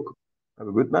 Dankie jou ook. Have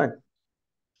a good night.